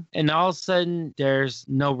talking, and all of a sudden there's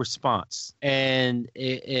no response, and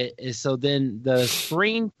so then the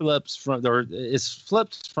screen flips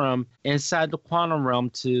from inside the quantum realm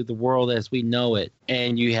to the world as we know it,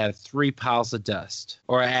 and you have three piles of dust,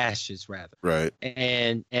 or ashes rather. Right.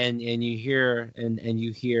 And you hear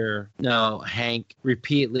Hank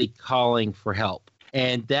repeatedly calling for help.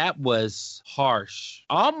 And that was harsh,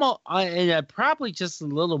 almost, and probably just a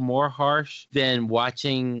little more harsh than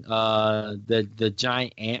watching the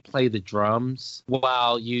giant ant play the drums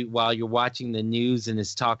while you're watching the news and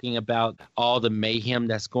it's talking about all the mayhem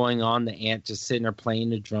that's going on. The ant just sitting there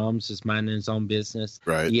playing the drums, just minding his own business.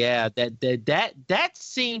 Right. Yeah, that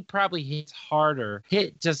scene probably hit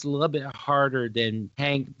just a little bit harder than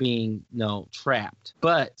Hank being trapped.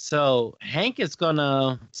 But so Hank is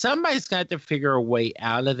somebody's got to figure a way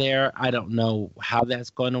out of there. I don't know how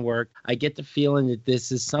that's going to work. I get the feeling that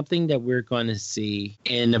this is something that we're going to see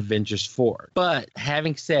in Avengers 4. But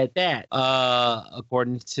having said that,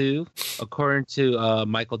 according to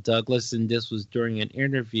Michael Douglas, and this was during an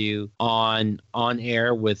interview on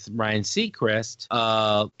air with Ryan Seacrest,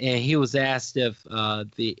 and he was asked if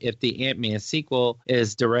the Ant-Man sequel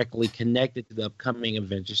is directly connected to the upcoming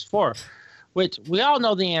Avengers 4. Which we all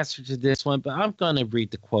know the answer to this one, but I'm going to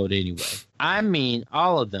read the quote anyway. I mean,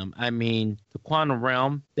 all of them. I mean, the quantum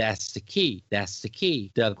realm, that's the key. That's the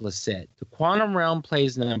key, Douglas said. The quantum realm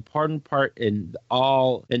plays an important part in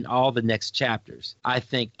all the next chapters, I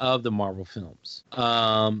think, of the Marvel films.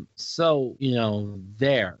 So,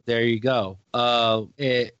 there you go.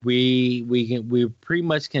 We pretty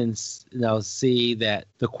much can see that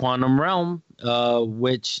the quantum realm,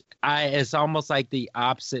 which it's almost like the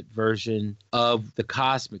opposite version of the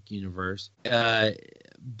cosmic universe.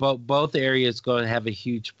 Both areas going to have a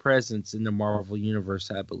huge presence in the Marvel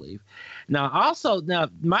universe, I believe. Now,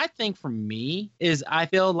 my thing for me is I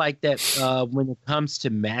feel like that when it comes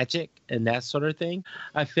to magic and that sort of thing,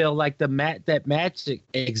 I feel like that magic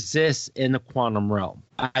exists in the quantum realm.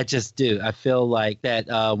 I just do. I feel like that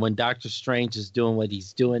when Doctor Strange is doing what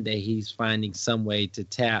he's doing, that he's finding some way to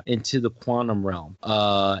tap into the quantum realm.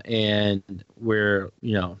 And we're,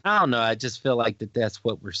 I don't know. I just feel like that's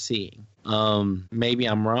what we're seeing. Maybe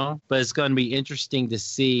I'm wrong, but it's going to be interesting to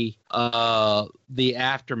see the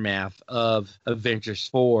aftermath of Avengers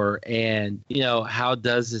 4, and how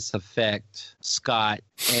does this affect Scott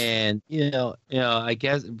and I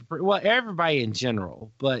guess everybody in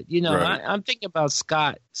general, but right. I'm thinking about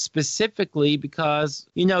Scott specifically because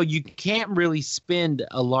you can't really spend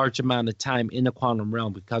a large amount of time in the quantum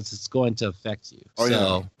realm because it's going to affect you.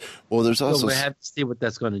 Yeah. Well, there's also we have to see what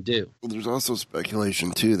that's going to do. Well, there's also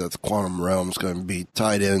speculation too that the quantum realm is going to be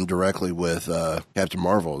tied in directly with Captain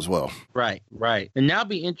Marvel as well. Right, and that'll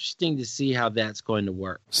be interesting to see how that's going to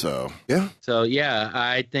work. So yeah,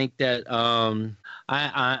 I think that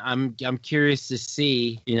I'm curious to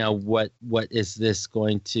see what is this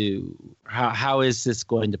going to how is this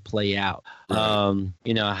going to play out? Right.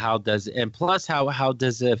 How does it, and plus how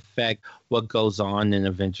does it affect what goes on in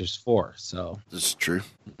Avengers 4? So this is true.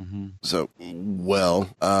 Mm-hmm. So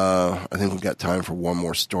I think we've got time for one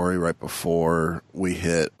more story right before we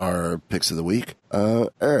hit our picks of the week.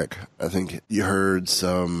 Eric, I think you heard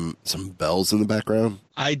some bells in the background.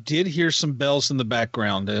 I did hear some bells in the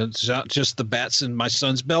background. It's not just the bats in my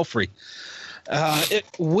son's belfry. It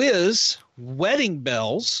whiz wedding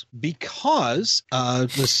bells because,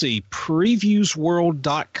 let's see,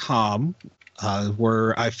 previewsworld.com,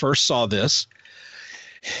 where I first saw this.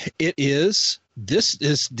 This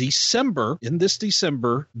is December. In this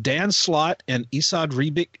December, Dan Slott and Esad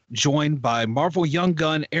Ribic, joined by Marvel Young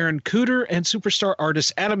Gun Aaron Cooter and superstar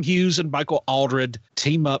artists Adam Hughes and Michael Aldred,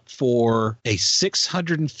 team up for a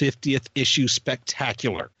 650th issue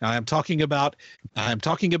spectacular. Now, I'm talking about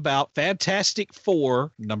Fantastic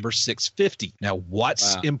Four number 650. Now,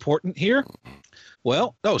 what's important here?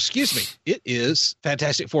 Well, no, excuse me. It is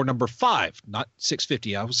Fantastic Four number 5, not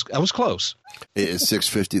 650. I was close. Is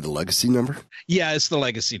 650 the legacy number? Yeah, it's the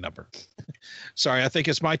legacy number. Sorry, I think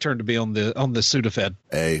it's my turn to be on the Sudafed.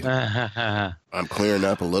 Hey, I'm clearing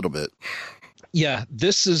up a little bit. Yeah,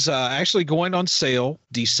 this is actually going on sale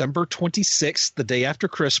December 26th, the day after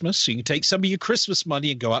Christmas. So you can take some of your Christmas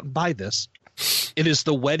money and go out and buy this. It is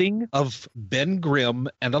the wedding of Ben Grimm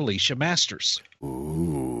and Alicia Masters.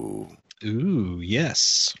 Ooh,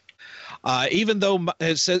 yes. Even though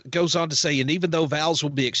it goes on to say, and even though vows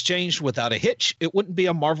will be exchanged without a hitch, it wouldn't be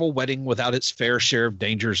a Marvel wedding without its fair share of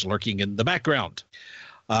dangers lurking in the background.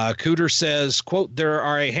 Cooter says, quote, there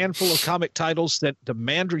are a handful of comic titles that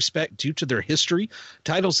demand respect due to their history,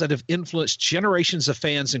 titles that have influenced generations of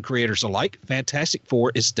fans and creators alike. Fantastic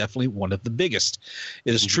Four is definitely one of the biggest.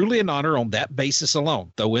 It is truly an honor on that basis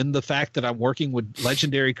alone, though in the fact that I'm working with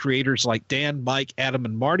legendary creators like Dan, Mike, Adam,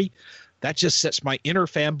 and Marty, that just sets my inner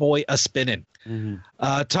fanboy a-spinning.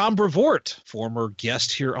 Mm-hmm. Tom Brevoort, former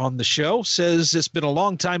guest here on the show, says it's been a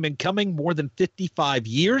long time in coming, more than 55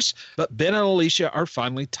 years, but Ben and Alicia are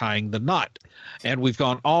finally tying the knot. And we've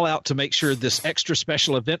gone all out to make sure this extra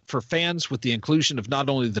special event for fans with the inclusion of not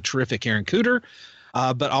only the terrific Aaron Cooter,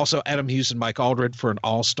 but also Adam Hughes and Mike Aldred for an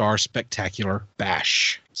all-star spectacular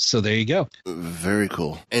bash. So there you go. Very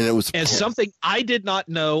cool. And it was something I did not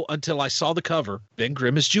know until I saw the cover. Ben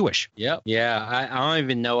Grimm is Jewish. Yep. Yeah. I don't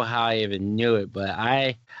even know how I even knew it, but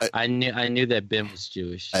I knew that Ben was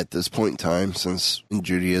Jewish. At this point in time, since in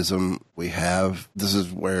Judaism this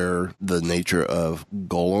is where the nature of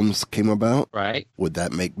golems came about. Right. Would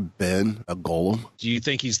that make Ben a golem? Do you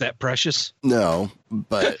think he's that precious? No,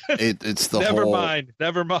 but it's the Never whole... mind.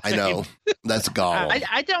 I know. That's Gollum.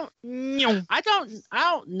 I don't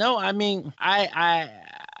know. I mean,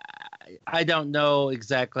 I don't know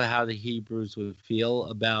exactly how the Hebrews would feel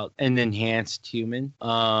about an enhanced human.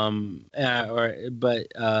 Was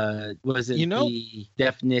it the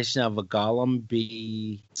definition of a golem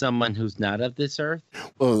be someone who's not of this earth?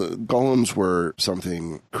 Well, golems were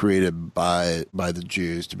something created by the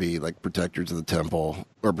Jews to be like protectors of the temple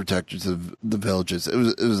or protectors of the villages. It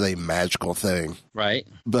was a magical thing. Right.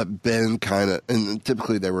 But Ben and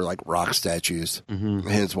typically they were like rock statues. Mm-hmm.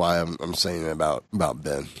 Hence why I'm saying about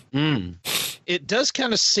Ben. Mm. It does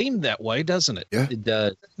kind of seem that way, doesn't it? Yeah, it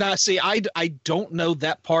does. Now, see, I don't know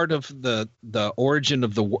that part of the origin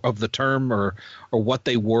of the term or what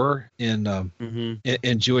they were in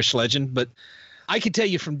Jewish legend, but I can tell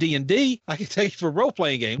you from D&D, I can tell you from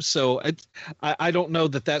role-playing games, so I don't know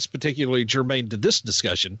that that's particularly germane to this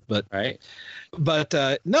discussion, but right. But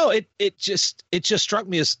no, it just struck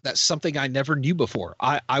me as that's something I never knew before.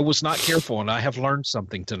 I was not careful, and I have learned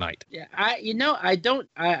something tonight. Yeah,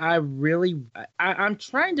 I'm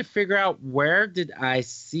trying to figure out where did I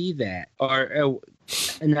see that,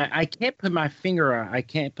 and I can't put my finger on. I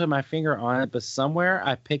can't put my finger on it, but somewhere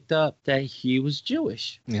I picked up that he was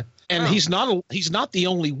Jewish. Yeah. And he's not the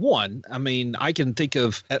only one. I mean, I can think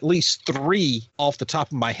of at least 3 off the top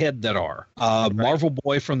of my head that are Marvel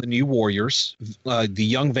Boy from the New Warriors, the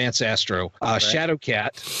young Vance Astro,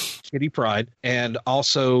 Shadowcat, Kitty Pryde, and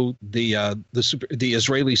also the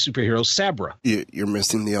Israeli superhero Sabra. You're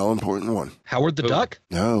missing the all important one. Howard the Duck?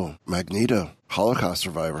 No, Magneto. Holocaust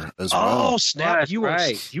survivor as well. Oh, snap. That's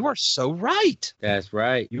right. You are so right. That's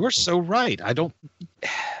right. You are so right. I don't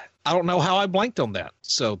know how I blanked on that.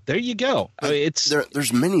 So there you go.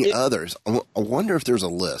 There's many others. I wonder if there's a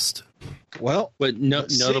list. Well, but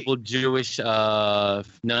notable Jewish,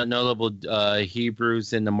 notable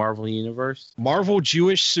Hebrews in the Marvel universe. Marvel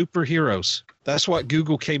Jewish superheroes. That's what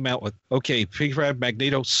Google came out with. Okay, Pigfrag,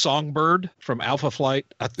 Magneto, Songbird from Alpha Flight.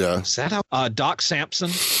 Is that how? Doc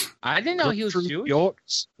Samson. I didn't know he was Jewish.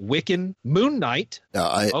 Yorks, Wiccan, Moon Knight.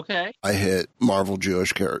 I hit Marvel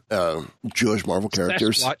Jewish Marvel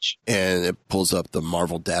characters, Sasquatch. And it pulls up the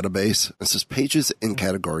Marvel database. It says pages in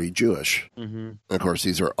category Jewish. Mm-hmm. And of course,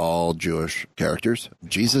 these are all Jewish characters.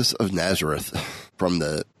 Jesus of Nazareth from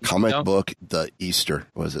the comic book The Easter.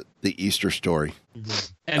 Was it The Easter Story?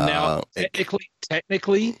 Mm-hmm. And now,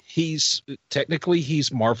 technically, he's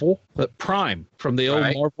Marvel, but Prime from the old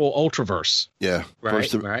Marvel Ultraverse. Yeah,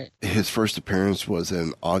 his first appearance was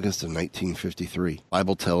in August of 1953.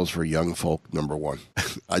 Bible Tales for Young Folk #1.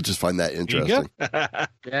 I just find that interesting.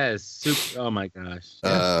 Yes. Oh my gosh.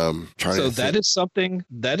 So that is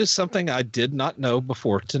something I did not know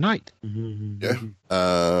before tonight. Mm-hmm. Yeah.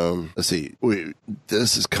 Let's see.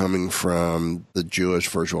 This is coming from the Jewish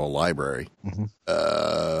Virtual Library. Mm-hmm.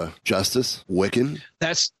 Justice, Wiccan.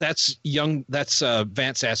 That's young. That's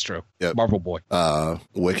Vance Astro. Yep. Marvel Boy.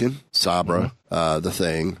 Wiccan, Sabra, The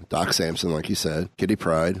Thing, Doc Samson, like you said, Kitty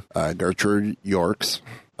Pryde, Gertrude Yorks.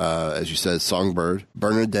 As you said, Songbird,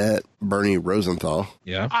 Bernadette, Bernie Rosenthal.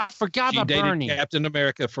 Yeah. I forgot about Bernie. Captain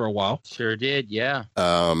America for a while. Sure did, yeah.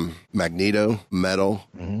 Magneto, Metal,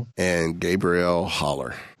 and Gabrielle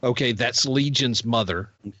Holler. Okay, that's Legion's mother.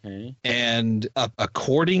 Okay. And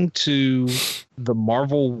according to the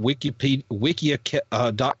Marvel Wikia.com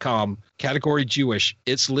category Jewish,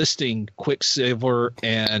 it's listing Quicksilver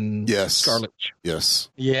and Scarlet Witch. Yes.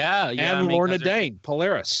 Yeah. And Lorna Dane,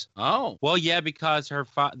 Polaris. Oh. Well, yeah, because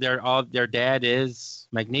their dad is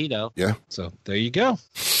Magneto. Yeah. So there you go.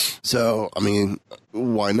 So, I mean,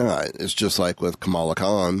 why not? It's just like with Kamala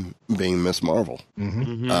Khan being Miss Marvel.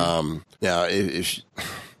 Mm-hmm. Now, if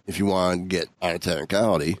you want to get on a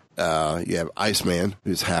technicality, you have Iceman,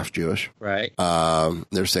 who's half Jewish. Right.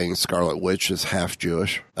 They're saying Scarlet Witch is half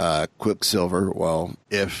Jewish. Quicksilver, well,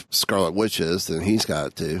 if Scarlet Witch is, then he's got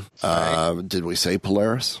it too. Right. Did we say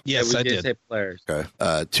Polaris? Yes, I did say Polaris.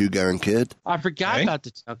 Okay. Two Gun Kid. I forgot about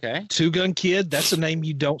the... Okay. Two Gun Kid, that's a name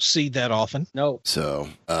you don't see that often. No. So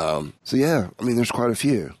yeah, I mean, there's quite a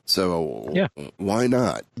few. So why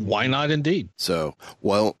not? Why not indeed? So,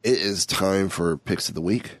 well, it is time for Picks of the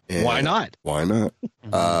Week. Why not? Why not?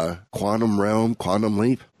 Quantum Realm, Quantum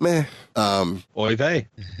Leap, meh. Oy vey.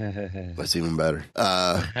 That's even better.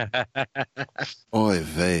 Oy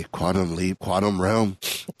vey, Quantum Leap, Quantum Realm.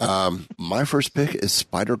 My first pick is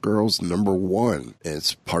Spider-Girls #1.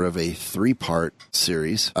 It's part of a 3-part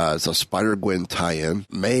series. It's a Spider-Gwen tie-in.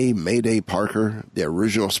 Mayday Parker, the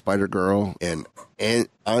original Spider-Girl, and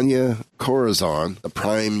Anya Corazon, the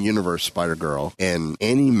Prime Universe Spider-Girl, and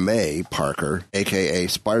Annie Mae Parker, a.k.a.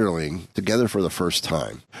 Spiderling, together for the first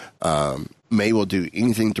time. May will do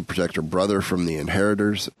anything to protect her brother from the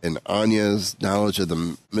Inheritors, and Anya's knowledge of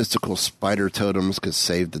the mystical spider totems could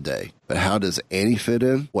save the day. But how does Annie fit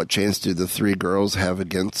in? What chance do the 3 girls have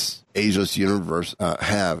against ageless universal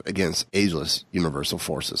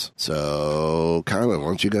forces? So, Kylan, why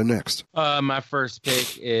don't you go next? My first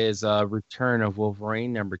pick is Return of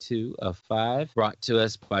Wolverine, #2 of 5, brought to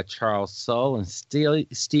us by Charles Soule and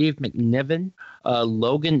Steve McNiven.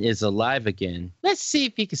 Logan is alive again. Let's see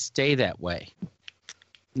if he can stay that way.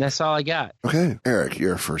 And that's all I got. Okay. Eric,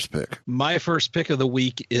 your first pick. My first pick of the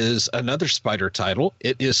week is another Spider title.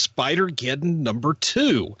 It is Spider-Geddon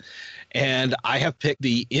 #2. And I have picked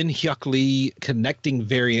the Inhyuk connecting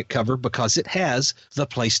variant cover because it has the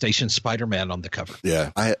PlayStation Spider-Man on the cover.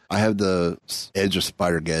 Yeah, I have the Edge of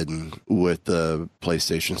Spider-Geddon with the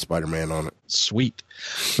PlayStation Spider-Man on it. Sweet.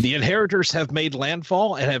 The Inheritors have made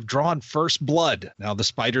landfall and have drawn first blood. Now the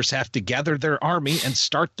Spiders have to gather their army and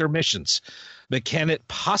start their missions. But can it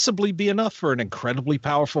possibly be enough for an incredibly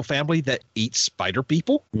powerful family that eats spider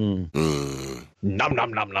people? Nom,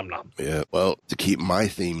 nom, nom, nom, nom. Yeah, well, to keep my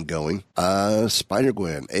theme going,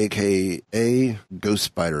 Spider-Gwen, a.k.a. Ghost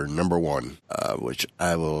Spider #1, which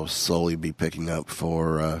I will slowly be picking up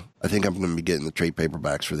for I think I'm going to be getting the trade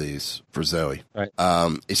paperbacks for these for Zoe. Right.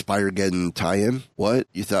 A Spider-Geddon tie-in. What?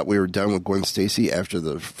 You thought we were done with Gwen Stacy after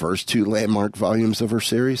the first 2 landmark volumes of her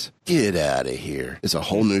series? Get out of here. It's a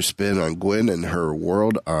whole new spin on Gwen and her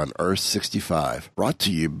world on Earth 65. Brought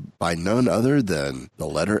to you by none other than the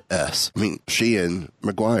letter S. She and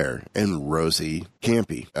Maguire and Rosie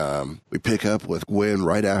Campy. We pick up with Gwen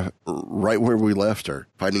right where we left her,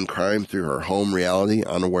 fighting crime through her home reality,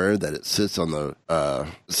 unaware that it sits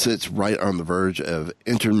right on the verge of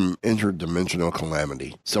interdimensional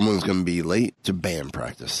calamity. Someone's going to be late to band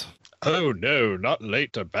practice. Oh, no, not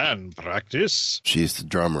late to band practice. She's the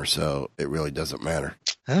drummer, so it really doesn't matter.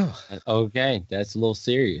 Oh, okay. That's a little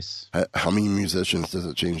serious. How many musicians does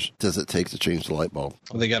it take to change the light bulb?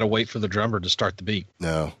 Well, they got to wait for the drummer to start the beat.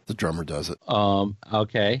 No, the drummer does it.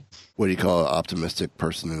 Okay. What do you call an optimistic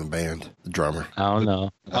person in a band? The drummer. I don't know.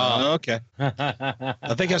 Okay.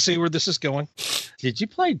 I think I see where this is going. Did you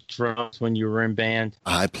play drums when you were in band?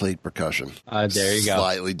 I played percussion. There you go.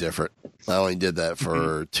 Slightly different. I only did that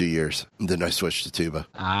for 2 years. And then I switched to tuba.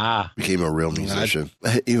 Became a real musician.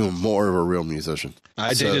 Even more of a real musician.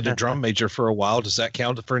 I dated a drum major for a while. Does that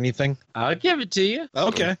count for anything? I'll give it to you.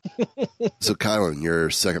 Okay. So, Kylan, your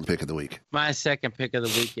second pick of the week. My second pick of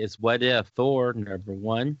the week is What If Thor,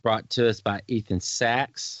 #1, brought to us by Ethan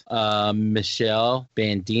Sachs, Michelle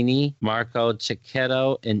Bandini, Marco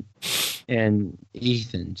Cicchetto, and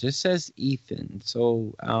Ethan. Just says Ethan.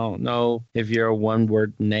 So I don't know if you're a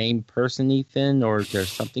one-word name person, Ethan, or if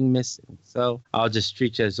there's something missing. So I'll just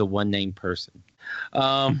treat you as a one-name person.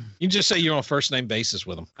 You just say you're on a first name basis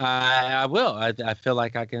with them. I will. I feel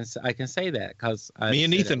like I can say that because me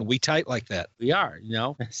and Ethan, we tight like that. We are,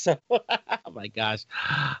 So, oh my gosh,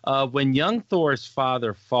 when young Thor's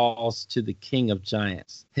father falls to the King of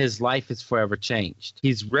Giants, his life is forever changed.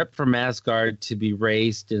 He's ripped from Asgard to be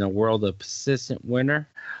raised in a world of persistent winter,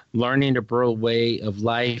 learning the brutal way of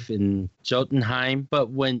life in Jotunheim. But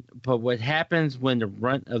what happens when the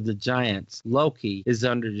runt of the giants, Loki, is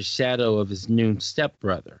under the shadow of his new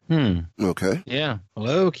stepbrother? Okay. Yeah.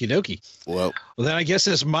 Well, okie dokie. Well, then I guess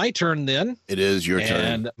it's my turn then. It is your turn.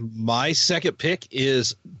 And my second pick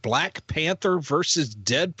is Black Panther versus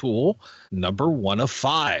Deadpool, #1 of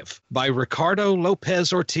 5, by Ricardo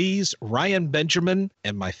Lopez Ortiz, Ryan Benjamin,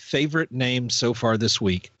 and my favorite name so far this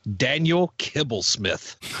week, Daniel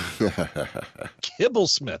Kibblesmith.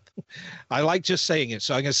 Kibblesmith. I like just saying it,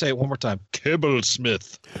 so I'm going to say it one more time.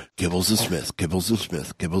 Kibblesmith. Gibbles and Smith. Gibbles and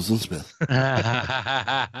Smith. Gibbles and Smith.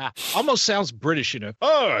 Almost sounds British,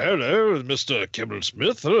 Oh, hello, Mr.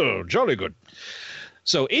 Kibblesmith. Oh, jolly good.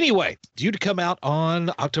 So anyway, due to come out on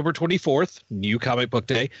October 24th, New Comic Book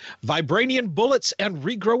Day, Vibranium bullets and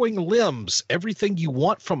regrowing limbs. Everything you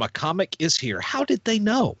want from a comic is here. How did they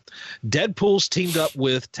know? Deadpool's teamed up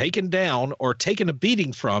with, taken down, or taken a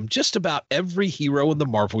beating from just about every hero in the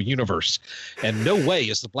Marvel Universe. And no way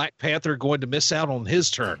is the Black Panther going to miss out on his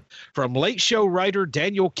turn. From Late Show writer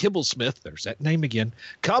Daniel Kibblesmith, there's that name again,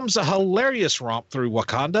 comes a hilarious romp through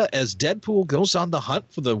Wakanda as Deadpool goes on the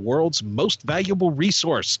hunt for the world's most valuable resource,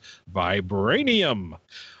 Vibranium.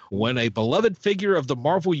 When a beloved figure of the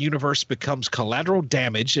Marvel Universe becomes collateral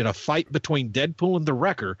damage in a fight between Deadpool and the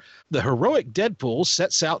Wrecker, the heroic Deadpool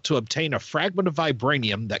sets out to obtain a fragment of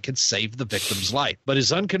vibranium that can save the victim's life. But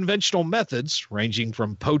his unconventional methods, ranging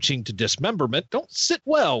from poaching to dismemberment, don't sit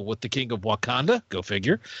well with the King of Wakanda, go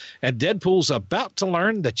figure, and Deadpool's about to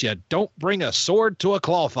learn that you don't bring a sword to a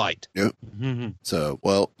claw fight. Yep. So,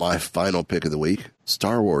 my final pick of the week,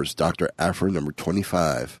 Star Wars Dr. Aphra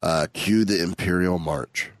 #25. Cue the Imperial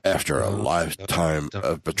March. After a lifetime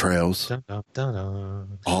of betrayals,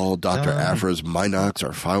 all Dr. Aphra's Minocs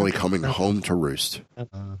are finally coming home to roost.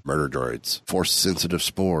 Murder droids, force-sensitive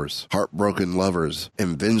spores, heartbroken lovers,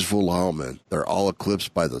 and vengeful lawmen. They're all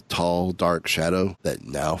eclipsed by the tall, dark shadow that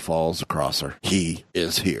now falls across her. He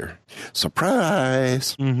is here.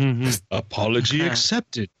 Surprise! Apology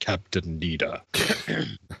accepted, Captain Nida.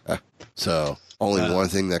 So, only one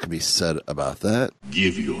thing that can be said about that.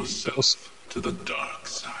 Give yourself to the dark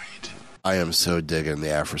side. I am so digging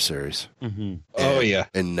the Aphra series. Oh, yeah.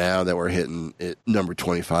 And now that we're hitting it,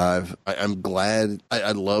 #25, I'm glad.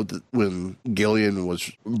 I loved it when Gillian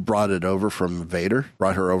brought her over from Vader.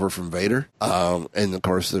 And, of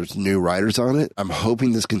course, there's new writers on it. I'm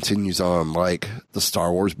hoping this continues on like the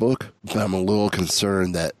Star Wars book, but I'm a little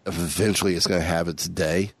concerned that eventually it's going to have its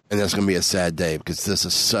day And that's going to be a sad day because this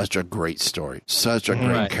is such a great story, such a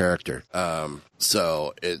great character.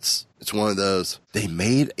 So it's one of those. They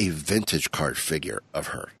made a vintage card figure of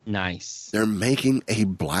her. Nice. They're making a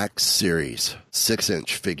Black Series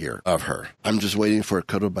 6-inch figure of her. I'm just waiting for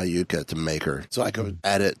Koto Bayuka to make her so I can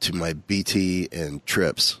add it to my BT and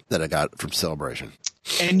trips that I got from Celebration.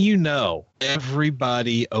 And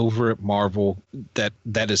everybody over at Marvel that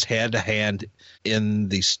is hand to hand in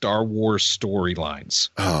the Star Wars storylines.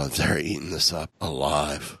 Oh, they're eating this up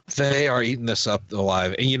alive. They are eating this up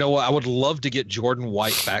alive. And you know what? I would love to get Jordan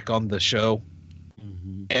White back on the show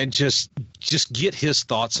and just get his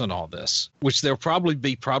thoughts on all this, which they'll probably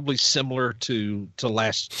be similar to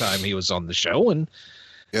last time he was on the show. And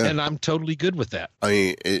I'm totally good with that. I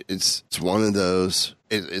mean, it's one of those.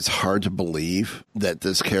 It's hard to believe that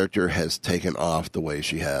this character has taken off the way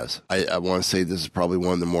she has. I want to say this is probably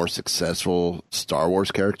one of the more successful Star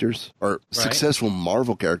Wars characters, or successful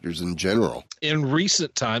Marvel characters in general. In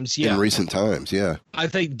recent times, yeah. I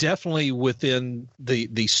think definitely within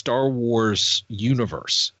the Star Wars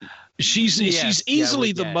universe. She's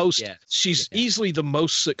easily the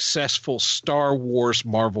most successful Star Wars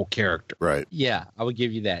Marvel character. Right. Yeah, I would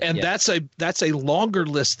give you that. And that's a longer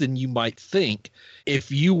list than you might think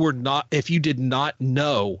if you did not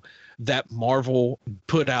know that Marvel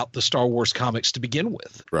put out the Star Wars comics to begin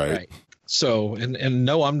with. Right. So, and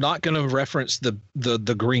no, I'm not going to reference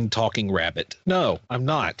the green talking rabbit. No, I'm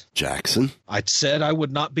not. Jackson? I said I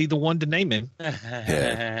would not be the one to name him.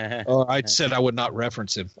 Yeah. Or I said I would not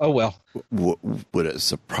reference him. Oh, well. Would it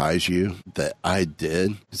surprise you that I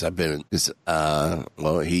did? Because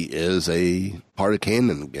he is a part of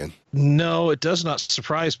canon again. No, it does not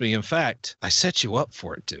surprise me. In fact, I set you up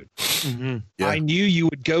for it, dude. Mm-hmm. Yeah. I knew you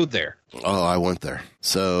would go there. Oh, I went there.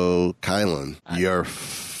 So, Kylan, your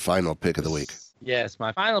final pick of the week. Yes,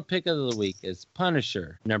 my final pick of the week is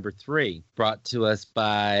Punisher, number 3, brought to us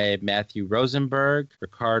by Matthew Rosenberg,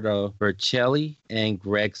 Ricardo Bercelli, and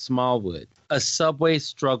Greg Smallwood. A subway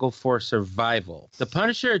struggle for survival. The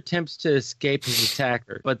Punisher attempts to escape his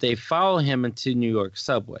attacker, but they follow him into New York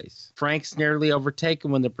subways. Frank's nearly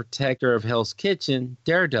overtaken when the protector of Hell's Kitchen,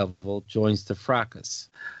 Daredevil, joins the fracas.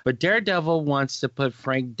 But Daredevil wants to put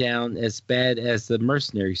Frank down as bad as the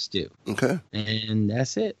mercenaries do. Okay. And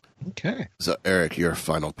that's it. Okay. So, Eric, your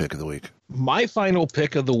final pick of the week. My final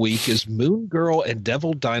pick of the week is Moon Girl and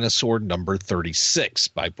Devil Dinosaur number 36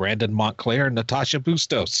 by Brandon Montclair and Natasha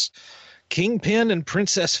Bustos. Kingpin and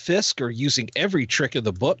Princess Fisk are using every trick of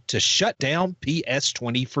the book to shut down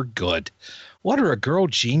PS20 for good. What are a girl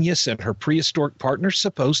genius and her prehistoric partner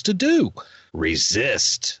supposed to do?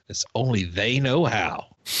 Resist, as only they know how.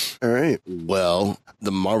 All right. Well,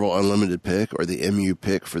 the Marvel Unlimited pick, or the MU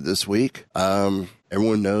pick for this week,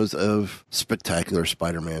 everyone knows of Spectacular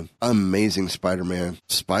Spider-Man, Amazing Spider-Man,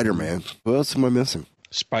 Spider-Man. Who else am I missing?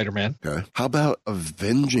 Spider-Man. Okay. How about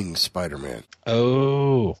Avenging Spider-Man?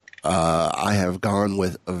 Oh. I have gone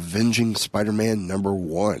with Avenging Spider-Man number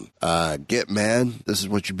 1. Get mad. This is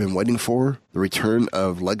what you've been waiting for. The return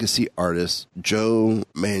of legacy artist Joe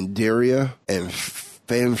Mandaria and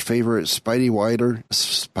fan favorite Spidey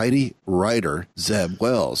writer Zeb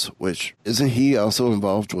Wells, which isn't he also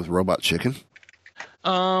involved with Robot Chicken?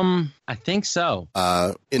 I think so.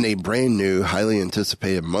 In a brand new, highly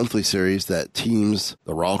anticipated monthly series that teams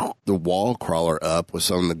the wall crawler up with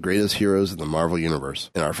some of the greatest heroes in the Marvel Universe.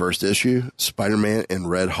 In our first issue, Spider-Man and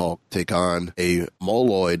Red Hulk take on a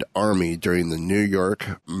Moloid army during the New York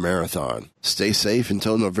Marathon. Stay safe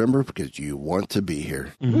until November because you want to be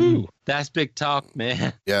here. Mm-hmm. That's big talk,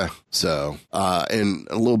 man. Yeah. So, and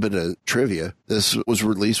a little bit of trivia. This was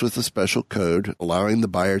released with a special code allowing the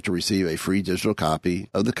buyer to receive a free digital copy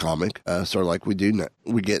of the comic, sort of like we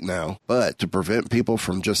get now. But to prevent people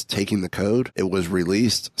from just taking the code, it was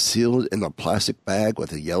released sealed in a plastic bag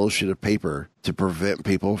with a yellow sheet of paper to prevent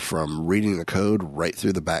people from reading the code right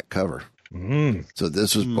through the back cover. So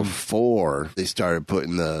this was before they started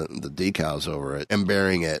putting the decals over it and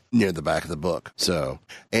burying it near the back of the book. So,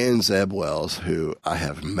 and Zeb Wells, who I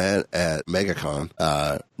have met at MegaCon,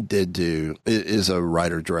 is a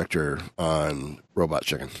writer-director on Robot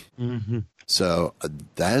Chicken. Mm-hmm. So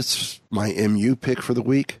that's my MU pick for the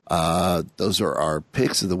week. Those are our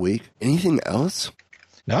picks of the week. Anything else?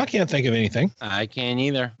 No, I can't think of anything. I can't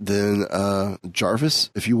either. Then,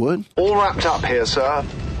 Jarvis, if you would. All wrapped up here, sir.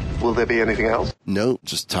 Will there be anything else? No,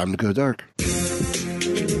 just time to go dark.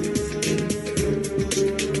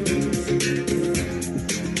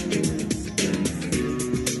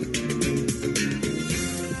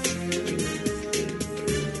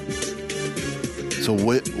 So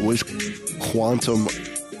which quantum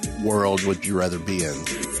world would you rather be in?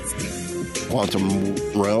 Quantum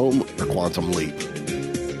Realm or Quantum Leap?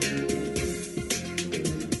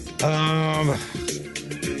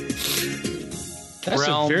 That's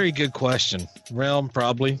a very good question. Realm,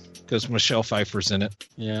 probably, because Michelle Pfeiffer's in it.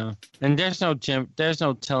 Yeah, and there's no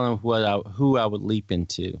telling who I would leap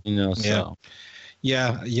into. So.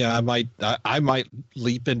 Yeah, I might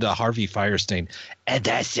leap into Harvey Fierstein, and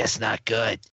that's just not good.